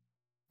here.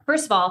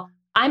 First of all,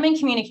 I'm in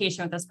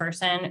communication with this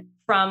person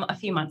from a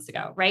few months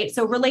ago, right?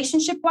 So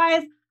relationship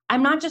wise,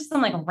 I'm not just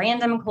some like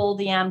random cold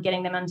DM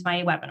getting them into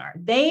my webinar.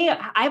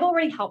 I've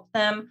already helped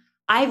them.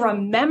 I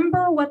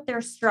remember what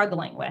they're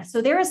struggling with.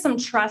 So there is some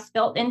trust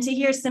built into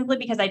here simply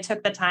because I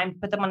took the time to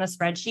put them on a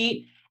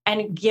spreadsheet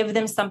and give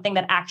them something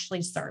that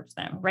actually serves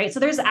them, right? So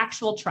there's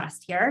actual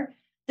trust here.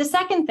 The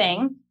second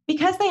thing,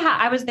 because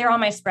I was there on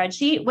my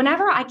spreadsheet,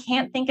 whenever I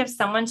can't think of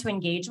someone to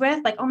engage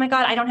with, like, oh my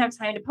God, I don't have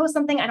time to post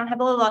something. I don't have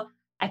blah, blah, blah.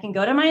 I can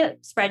go to my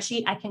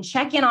spreadsheet. I can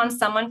check in on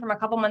someone from a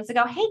couple months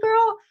ago. Hey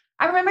girl,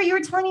 I remember you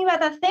were telling me about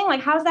that thing.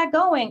 Like, how's that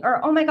going?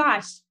 Or, oh my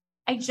gosh,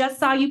 I just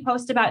saw you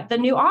post about the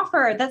new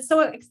offer. That's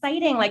so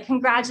exciting. Like,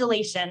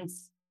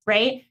 congratulations,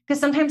 right? Because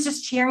sometimes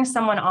just cheering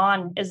someone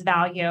on is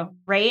value,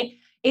 right?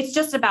 It's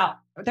just about,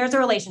 there's a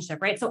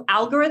relationship, right? So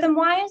algorithm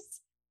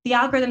wise, the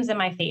algorithm's in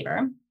my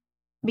favor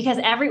because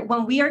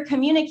when we are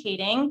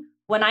communicating,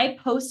 when I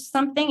post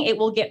something, it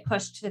will get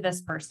pushed to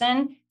this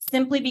person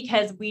simply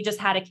because we just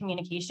had a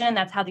communication. And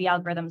that's how the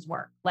algorithms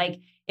work. Like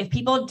if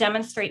people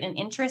demonstrate an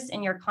interest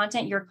in your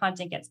content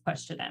gets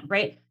pushed to them,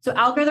 right? So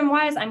algorithm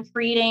wise,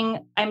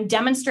 I'm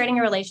demonstrating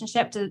a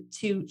relationship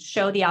to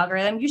show the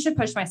algorithm, you should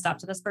push my stuff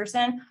to this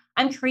person.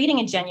 I'm creating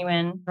a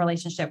genuine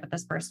relationship with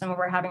this person when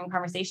we're having a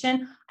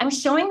conversation. I'm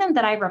showing them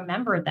that I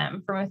remember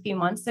them from a few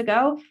months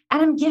ago,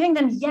 and I'm giving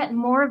them yet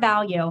more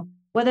value.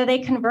 Whether they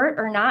convert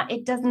or not,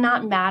 it does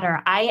not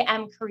matter. I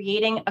am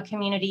creating a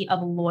community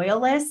of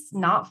loyalists,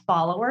 not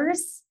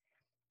followers.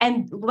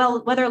 And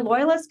well, whether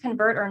loyalists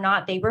convert or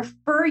not, they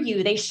refer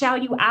you, they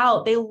shout you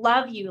out, they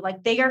love you,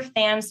 like they are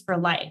fans for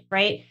life,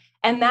 right?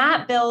 And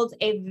that builds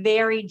a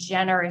very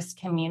generous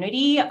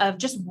community of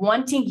just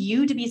wanting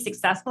you to be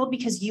successful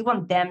because you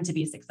want them to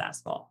be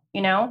successful,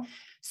 you know?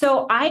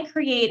 So I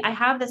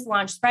have this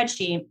launch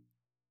spreadsheet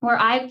where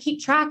I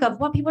keep track of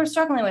what people are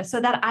struggling with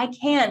so that I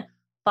can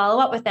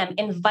follow up with them,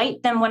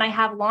 invite them when I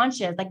have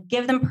launches, like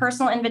give them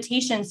personal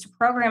invitations to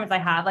programs I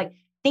have, like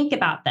think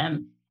about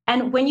them.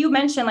 And when you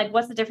mention like,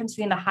 what's the difference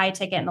between the high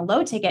ticket and the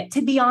low ticket?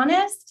 To be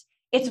honest,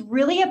 it's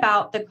really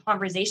about the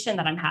conversation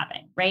that I'm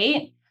having,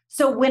 right?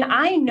 So when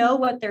I know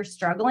what they're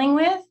struggling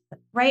with,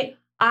 right?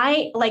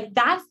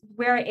 That's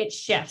where it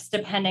shifts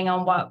depending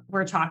on what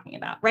we're talking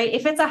about, right?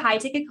 If it's a high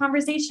ticket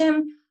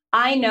conversation,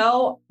 I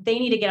know they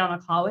need to get on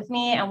a call with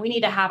me and we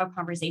need to have a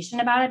conversation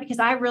about it because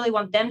I really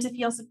want them to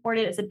feel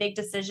supported. It's a big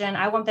decision.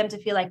 I want them to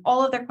feel like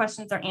all of their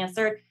questions are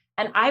answered.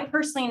 And I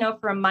personally know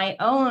from my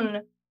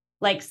own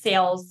like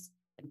sales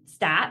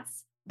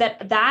stats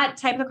that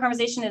type of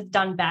conversation is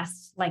done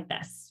best like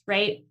this,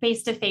 right?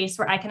 Face to face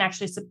where I can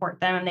actually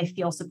support them and they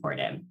feel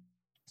supported.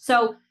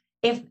 So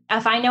if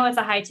I know it's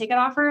a high ticket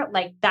offer,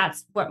 like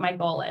that's what my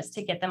goal is,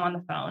 to get them on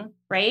the phone,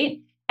 right?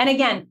 And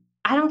again,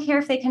 I don't care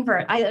if they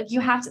convert.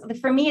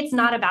 For me, it's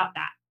not about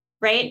that,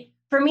 right?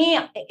 For me,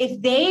 if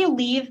they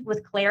leave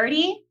with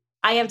clarity,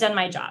 I have done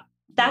my job.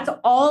 That's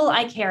all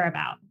I care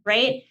about,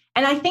 right?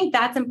 And I think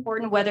that's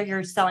important whether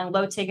you're selling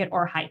low ticket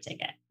or high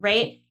ticket,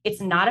 right? It's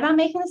not about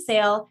making the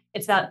sale.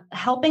 It's about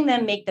helping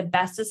them make the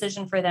best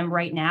decision for them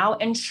right now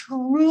and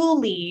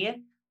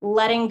truly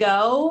letting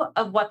go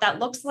of what that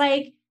looks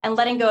like and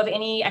letting go of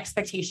any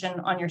expectation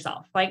on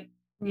yourself. Like,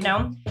 you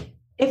know,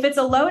 if it's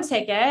a low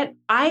ticket,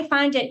 I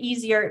find it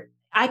easier.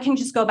 I can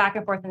just go back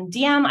and forth in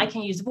DM. I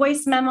can use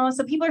voice memos.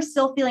 So people are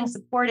still feeling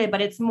supported,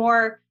 but it's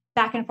more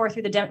back and forth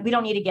through we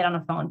don't need to get on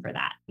a phone for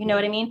that. You know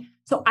what I mean?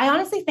 So I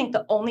honestly think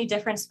the only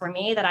difference for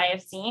me that I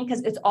have seen,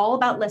 because it's all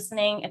about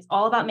listening, it's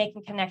all about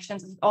making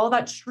connections, it's all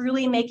about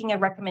truly making a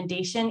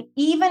recommendation,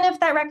 even if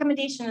that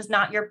recommendation is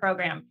not your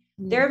program.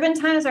 There have been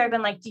times where I've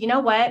been like, do you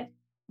know what?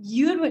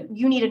 You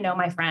need to know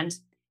my friend.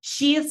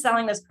 She is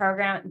selling this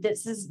program.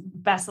 This is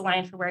best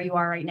aligned for where you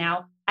are right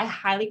now. I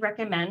highly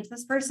recommend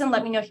this person.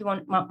 Let me know if you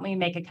want me to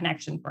make a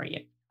connection for you.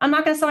 I'm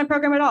not going to sell my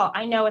program at all.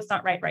 I know it's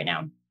not right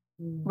now.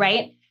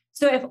 Right.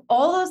 So if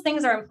all those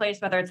things are in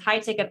place, whether it's high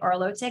ticket or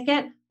low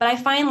ticket, but I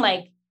find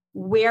like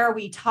where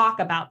we talk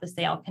about the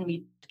sale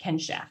can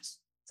shift.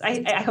 So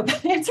I hope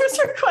that answers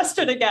your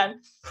question again.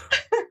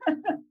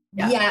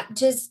 Yeah,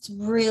 just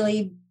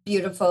really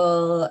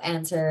beautiful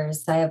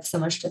answers. I have so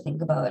much to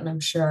think about, and I'm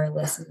sure our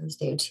listeners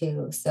do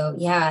too. So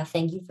yeah,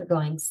 thank you for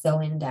going so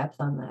in depth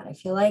on that. I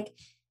feel like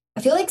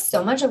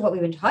so much of what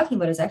we've been talking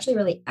about is actually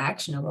really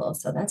actionable.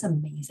 So that's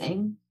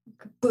amazing.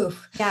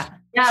 Boof. Yeah.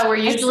 We're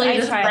usually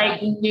just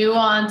like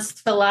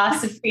nuanced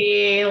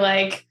philosophy,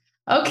 like,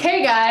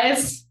 okay,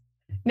 guys,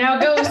 now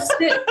go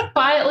sit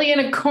quietly in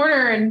a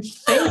corner and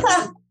think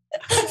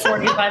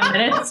 45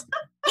 minutes.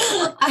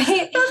 That's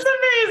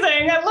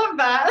amazing. I love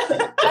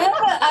that.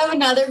 I have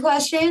another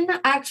question,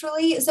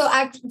 actually. So,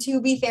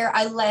 to be fair,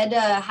 I led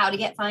how to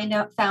get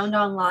found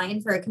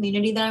online for a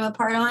community that I'm a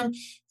part on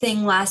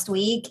thing last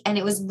week, and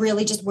it was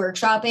really just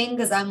workshopping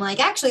because I'm like,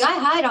 actually, I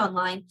hide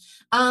online.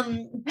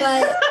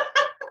 But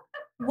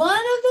one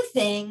of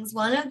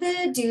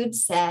the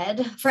dudes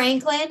said,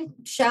 Franklin,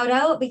 shout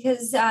out,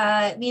 because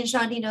me and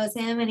Shanti knows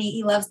him and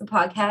he loves the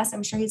podcast.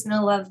 I'm sure he's going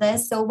to love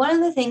this. So one of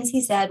the things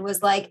he said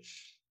was like,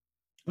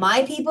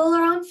 my people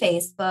are on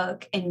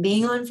Facebook and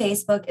being on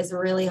Facebook is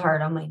really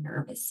hard on my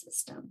nervous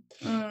system.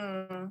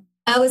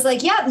 I was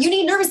like, yeah, you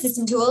need nervous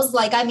system tools.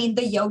 Like, I mean,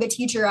 the yoga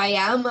teacher I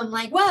am, I'm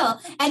like,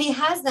 well, and he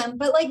has them,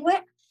 but like,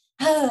 what?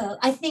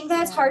 I think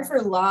that's hard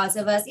for lots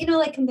of us,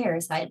 like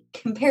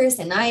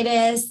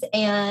comparisonitis.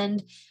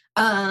 And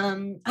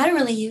I don't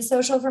really use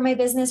social for my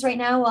business right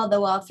now,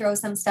 although I'll throw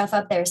some stuff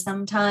up there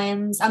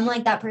sometimes. I'm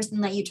like that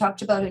person that you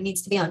talked about who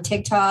needs to be on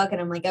TikTok.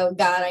 And I'm like, oh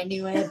God, I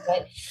knew it,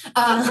 but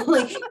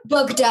like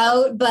booked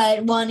out,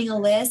 but wanting a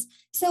list.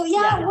 So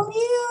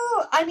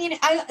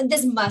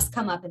this must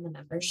come up in the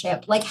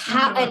membership. Like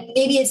how, and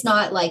maybe it's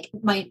not like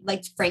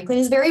Franklin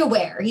is very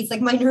aware. He's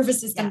like, my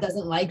nervous system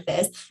doesn't like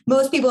this.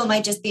 Most people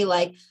might just be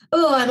like,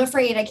 oh, I'm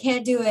afraid I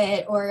can't do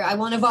it. Or I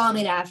want to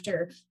vomit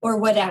after or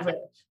whatever.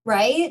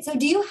 Right. So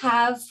do you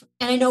have,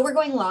 and I know we're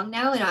going long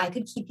now and I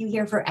could keep you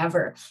here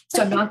forever,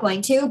 so I'm not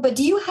going to, but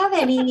do you have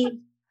any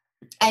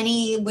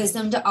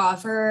wisdom to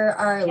offer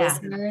our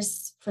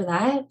listeners for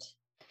that?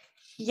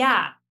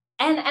 Yeah.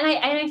 And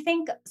I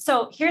think,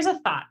 so here's a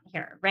thought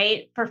here,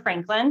 right? For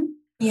Franklin.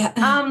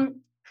 Yeah.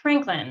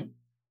 Franklin,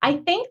 I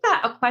think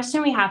that a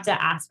question we have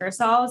to ask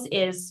ourselves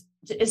is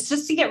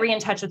just to get in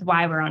touch with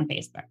why we're on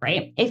Facebook,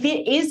 right? If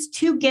it is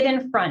to get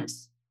in front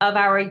of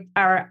our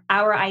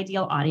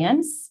ideal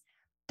audience,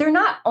 they're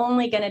not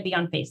only going to be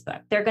on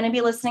Facebook. They're going to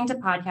be listening to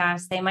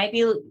podcasts. They might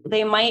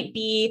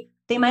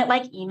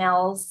like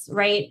emails,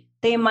 right?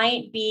 They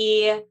might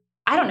be,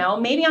 I don't know,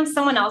 maybe on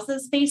someone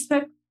else's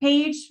Facebook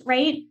page,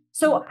 right?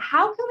 So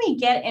how can we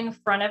get in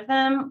front of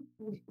them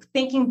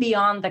thinking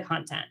beyond the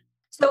content?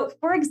 So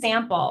for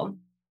example,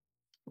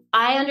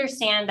 I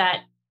understand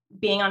that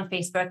being on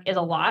Facebook is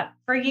a lot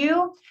for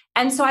you.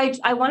 And so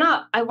I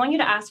want you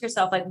to ask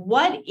yourself, like,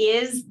 what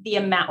is the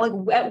amount,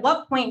 like at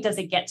what point does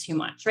it get too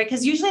much, right?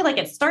 Because usually like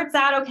it starts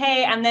out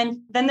okay. And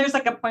then there's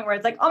like a point where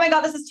it's like, oh my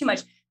God, this is too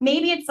much.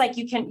 Maybe it's like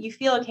you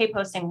feel okay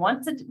posting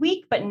once a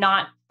week, but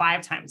not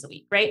 5 times a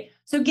week, right?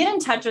 So get in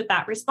touch with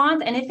that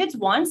response. And if it's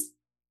once,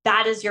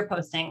 that is your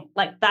posting,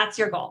 like that's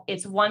your goal.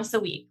 It's once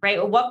a week, right?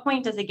 At what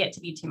point does it get to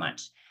be too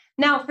much?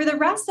 Now, for the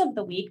rest of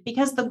the week,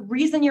 because the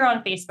reason you're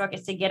on Facebook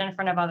is to get in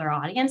front of other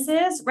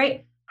audiences,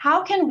 right?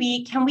 How can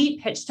we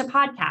pitch to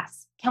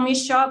podcasts? Can we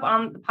show up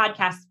on the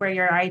podcasts where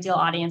your ideal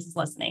audience is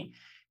listening?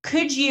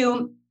 Could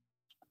you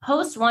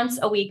post once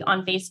a week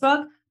on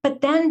Facebook,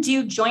 but then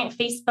do joint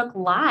Facebook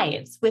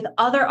lives with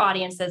other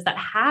audiences that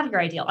have your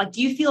ideal? Like,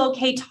 do you feel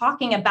okay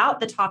talking about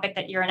the topic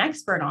that you're an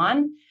expert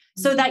on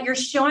so that you're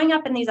showing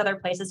up in these other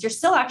places? You're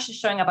still actually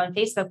showing up on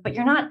Facebook, but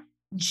you're not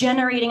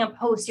generating a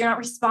post. You're not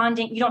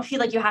responding. You don't feel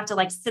like you have to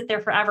like sit there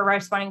forever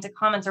responding to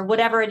comments or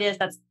whatever it is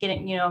that's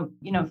getting,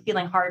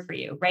 feeling hard for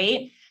you.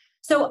 Right.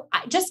 So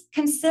just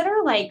consider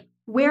like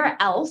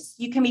where else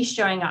you can be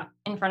showing up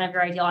in front of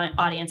your ideal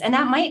audience. And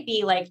that might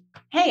be like,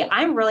 hey,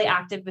 I'm really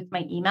active with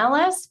my email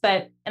list,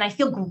 and I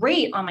feel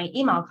great on my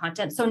email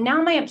content. So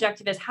now my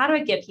objective is, how do I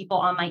get people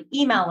on my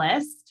email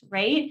list?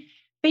 Right.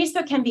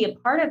 Facebook can be a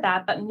part of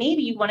that, but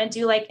maybe you want to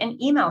do like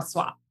an email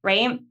swap,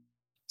 right?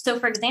 So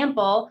for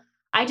example,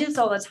 I do this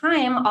all the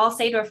time. I'll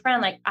say to a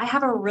friend, like, I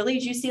have a really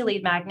juicy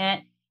lead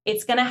magnet.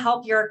 It's going to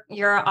help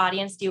your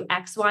audience do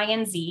X, Y,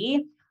 and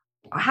Z.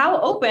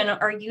 How open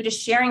are you to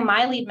sharing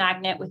my lead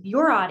magnet with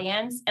your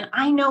audience? And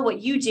I know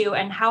what you do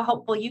and how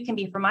helpful you can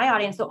be for my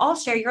audience. So I'll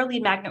share your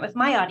lead magnet with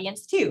my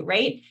audience too,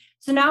 right?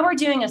 So now we're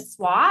doing a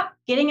swap,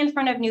 getting in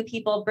front of new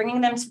people,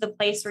 bringing them to the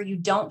place where you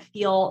don't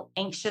feel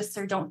anxious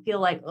or don't feel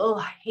like, oh,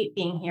 I hate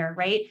being here,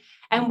 right?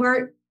 And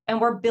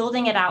we're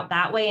building it out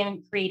that way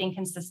and creating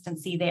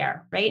consistency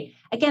there, right?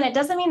 Again, it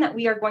doesn't mean that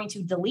we are going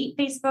to delete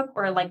Facebook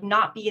or like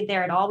not be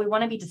there at all. We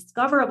want to be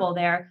discoverable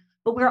there,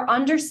 but we're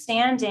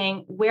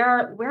understanding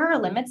where our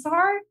limits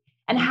are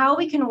and how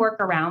we can work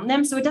around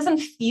them. So it doesn't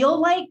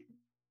feel like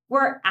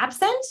we're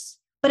absent,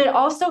 but it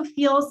also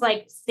feels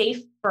like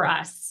safe for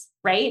us,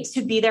 right?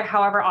 To be there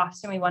however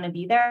often we want to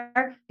be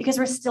there, because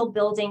we're still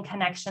building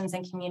connections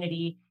and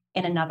community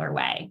in another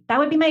way. That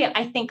would be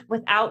I think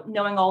without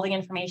knowing all the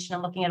information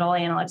and looking at all the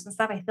analytics and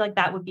stuff, I feel like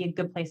that would be a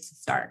good place to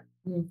start.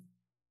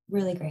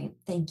 Really great.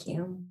 Thank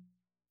you.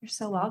 You're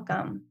so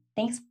welcome.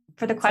 Thanks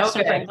for the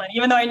question, Franklin,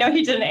 even though I know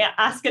he didn't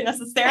ask it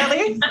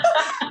necessarily,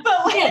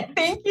 but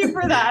thank you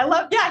for that.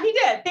 He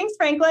did. Thanks,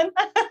 Franklin.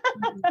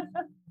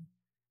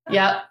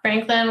 Yeah.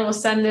 Franklin will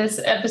send this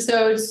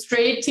episode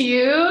straight to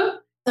you,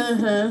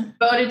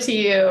 voted to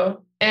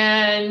you,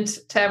 and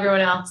to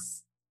everyone else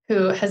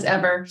who has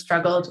ever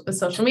struggled with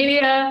social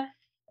media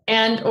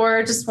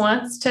or just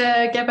wants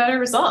to get better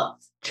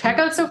results. Check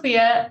out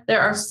Sophia.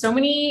 There are so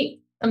many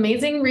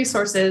amazing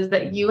resources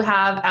that you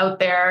have out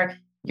there.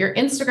 Your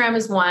Instagram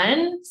is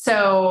one.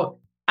 So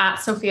at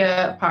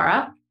Sophia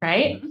Parra,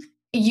 right? Mm-hmm.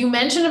 You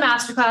mentioned a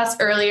masterclass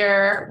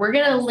earlier. We're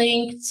going to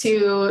link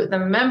to the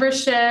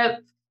membership,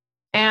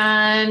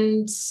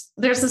 and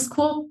there's this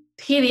cool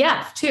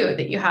PDF too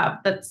that you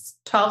have that's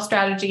 12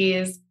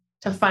 strategies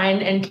to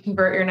find and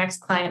convert your next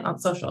client on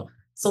social.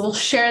 So we'll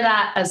share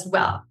that as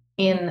well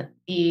in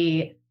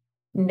the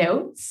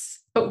notes.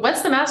 But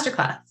what's the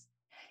masterclass?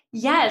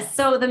 Yes.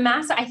 So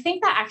I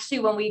think that actually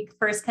when we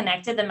first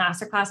connected, the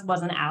masterclass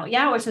wasn't out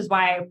yet, which is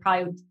why I'd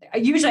probably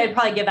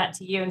give that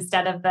to you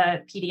instead of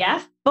the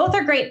PDF. Both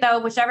are great though,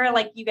 whichever,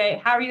 like you guys,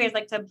 however you guys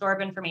like to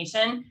absorb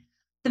information.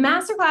 The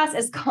masterclass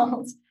is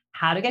called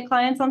How to Get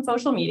Clients on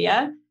Social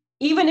Media,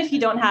 even if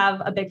you don't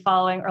have a big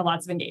following or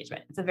lots of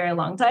engagement. It's a very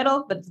long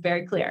title, but it's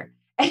very clear.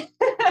 And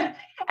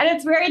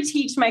it's where I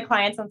teach my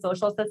clients on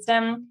social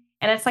system.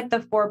 And it's like the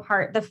four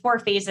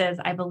phases,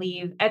 I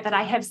believe, that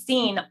I have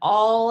seen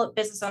all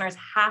business owners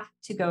have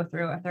to go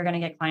through if they're going to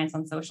get clients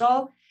on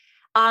social.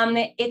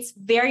 It's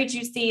very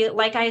juicy.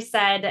 Like I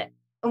said,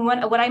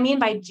 what I mean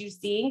by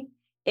juicy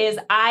is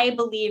I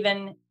believe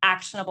in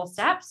actionable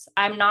steps.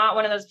 I'm not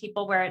one of those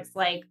people where it's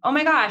like, oh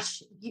my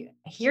gosh,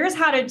 here's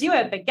how to do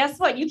it. But guess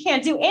what? You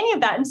can't do any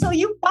of that until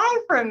you buy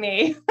from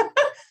me.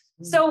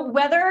 So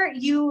whether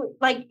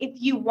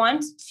if you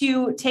want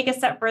to take a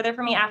step further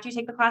from me after you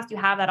take the class, you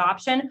have that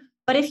option.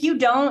 But if you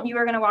don't, you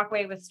are going to walk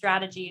away with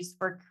strategies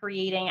for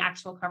creating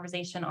actual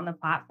conversation on the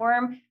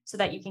platform so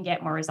that you can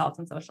get more results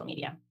on social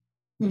media.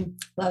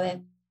 Love it.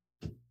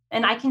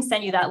 And I can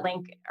send you that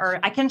link, or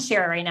I can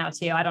share it right now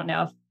too. I don't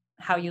know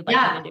how you'd like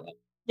me to do it.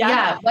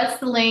 Yeah. What's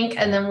the link?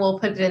 And then we'll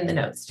put it in the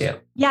notes too.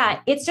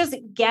 Yeah. It's just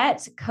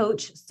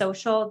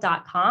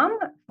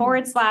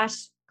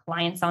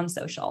getcoachsocial.com/clients on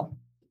social.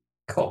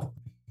 Cool.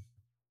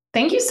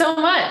 Thank you so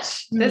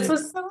much. This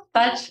was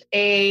such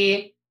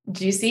a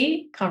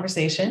juicy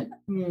conversation.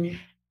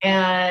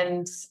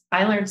 And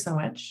I learned so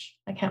much.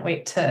 I can't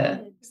wait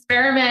to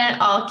experiment.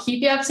 I'll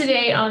keep you up to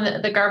date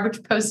on the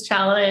garbage post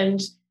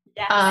challenge.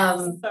 Yes,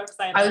 so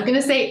excited. I was going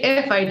to say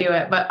if I do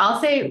it, but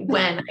I'll say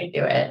when I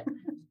do it.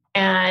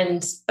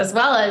 And as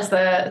well as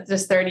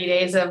just 30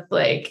 days of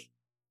like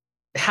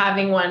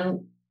having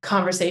one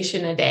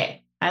conversation a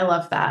day. I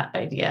love that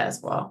idea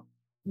as well.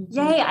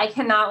 Yay. I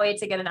cannot wait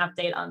to get an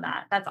update on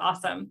that. That's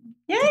awesome.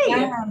 Yay.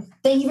 Yeah.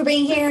 Thank you for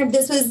being here.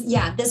 This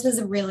was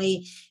a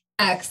really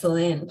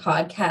excellent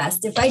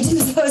podcast, if I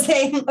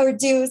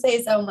do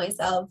say so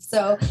myself.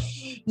 So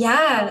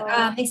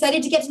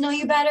excited to get to know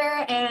you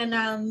better.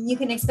 And you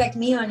can expect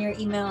me on your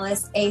email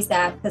list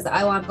ASAP because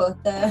I want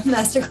both the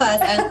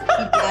masterclass and the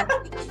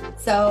PDF.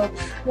 So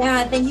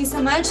thank you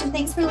so much. And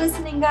thanks for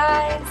listening,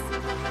 guys.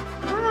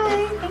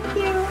 Bye. Thank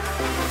you.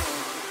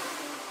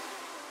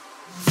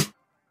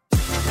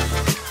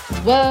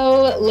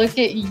 Whoa, look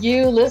at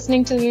you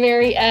listening to the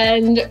very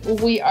end.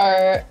 We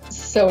are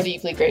so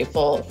deeply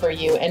grateful for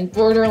you and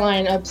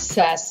borderline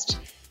obsessed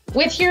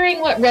with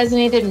hearing what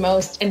resonated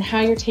most and how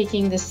you're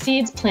taking the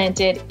seeds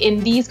planted in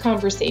these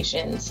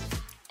conversations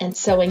and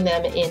sowing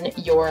them in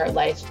your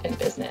life and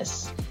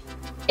business.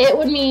 It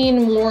would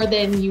mean more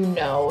than you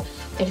know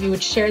if you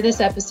would share this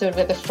episode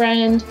with a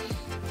friend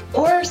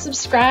or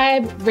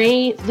subscribe,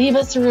 rate, leave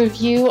us a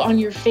review on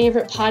your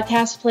favorite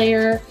podcast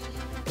player.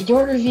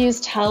 Your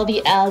reviews tell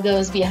the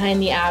algos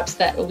behind the apps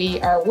that we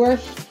are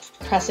worth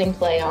pressing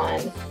play on.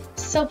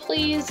 So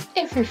please,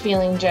 if you're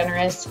feeling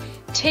generous,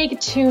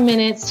 take 2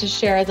 minutes to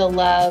share the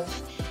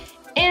love.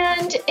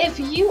 And if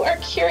you are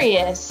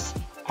curious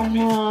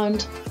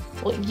around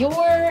what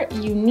your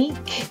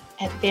unique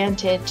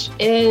advantage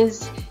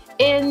is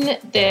in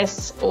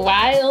this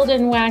wild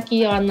and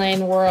wacky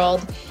online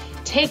world,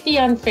 take the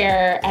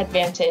Unfair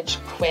Advantage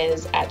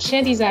quiz at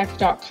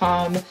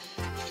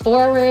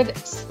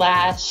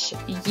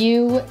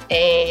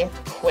shantyzach.com/UA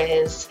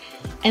quiz.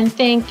 And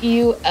thank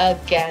you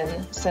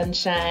again,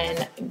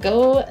 sunshine.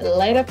 Go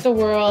light up the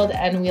world,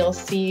 and we'll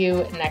see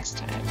you next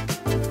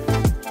time.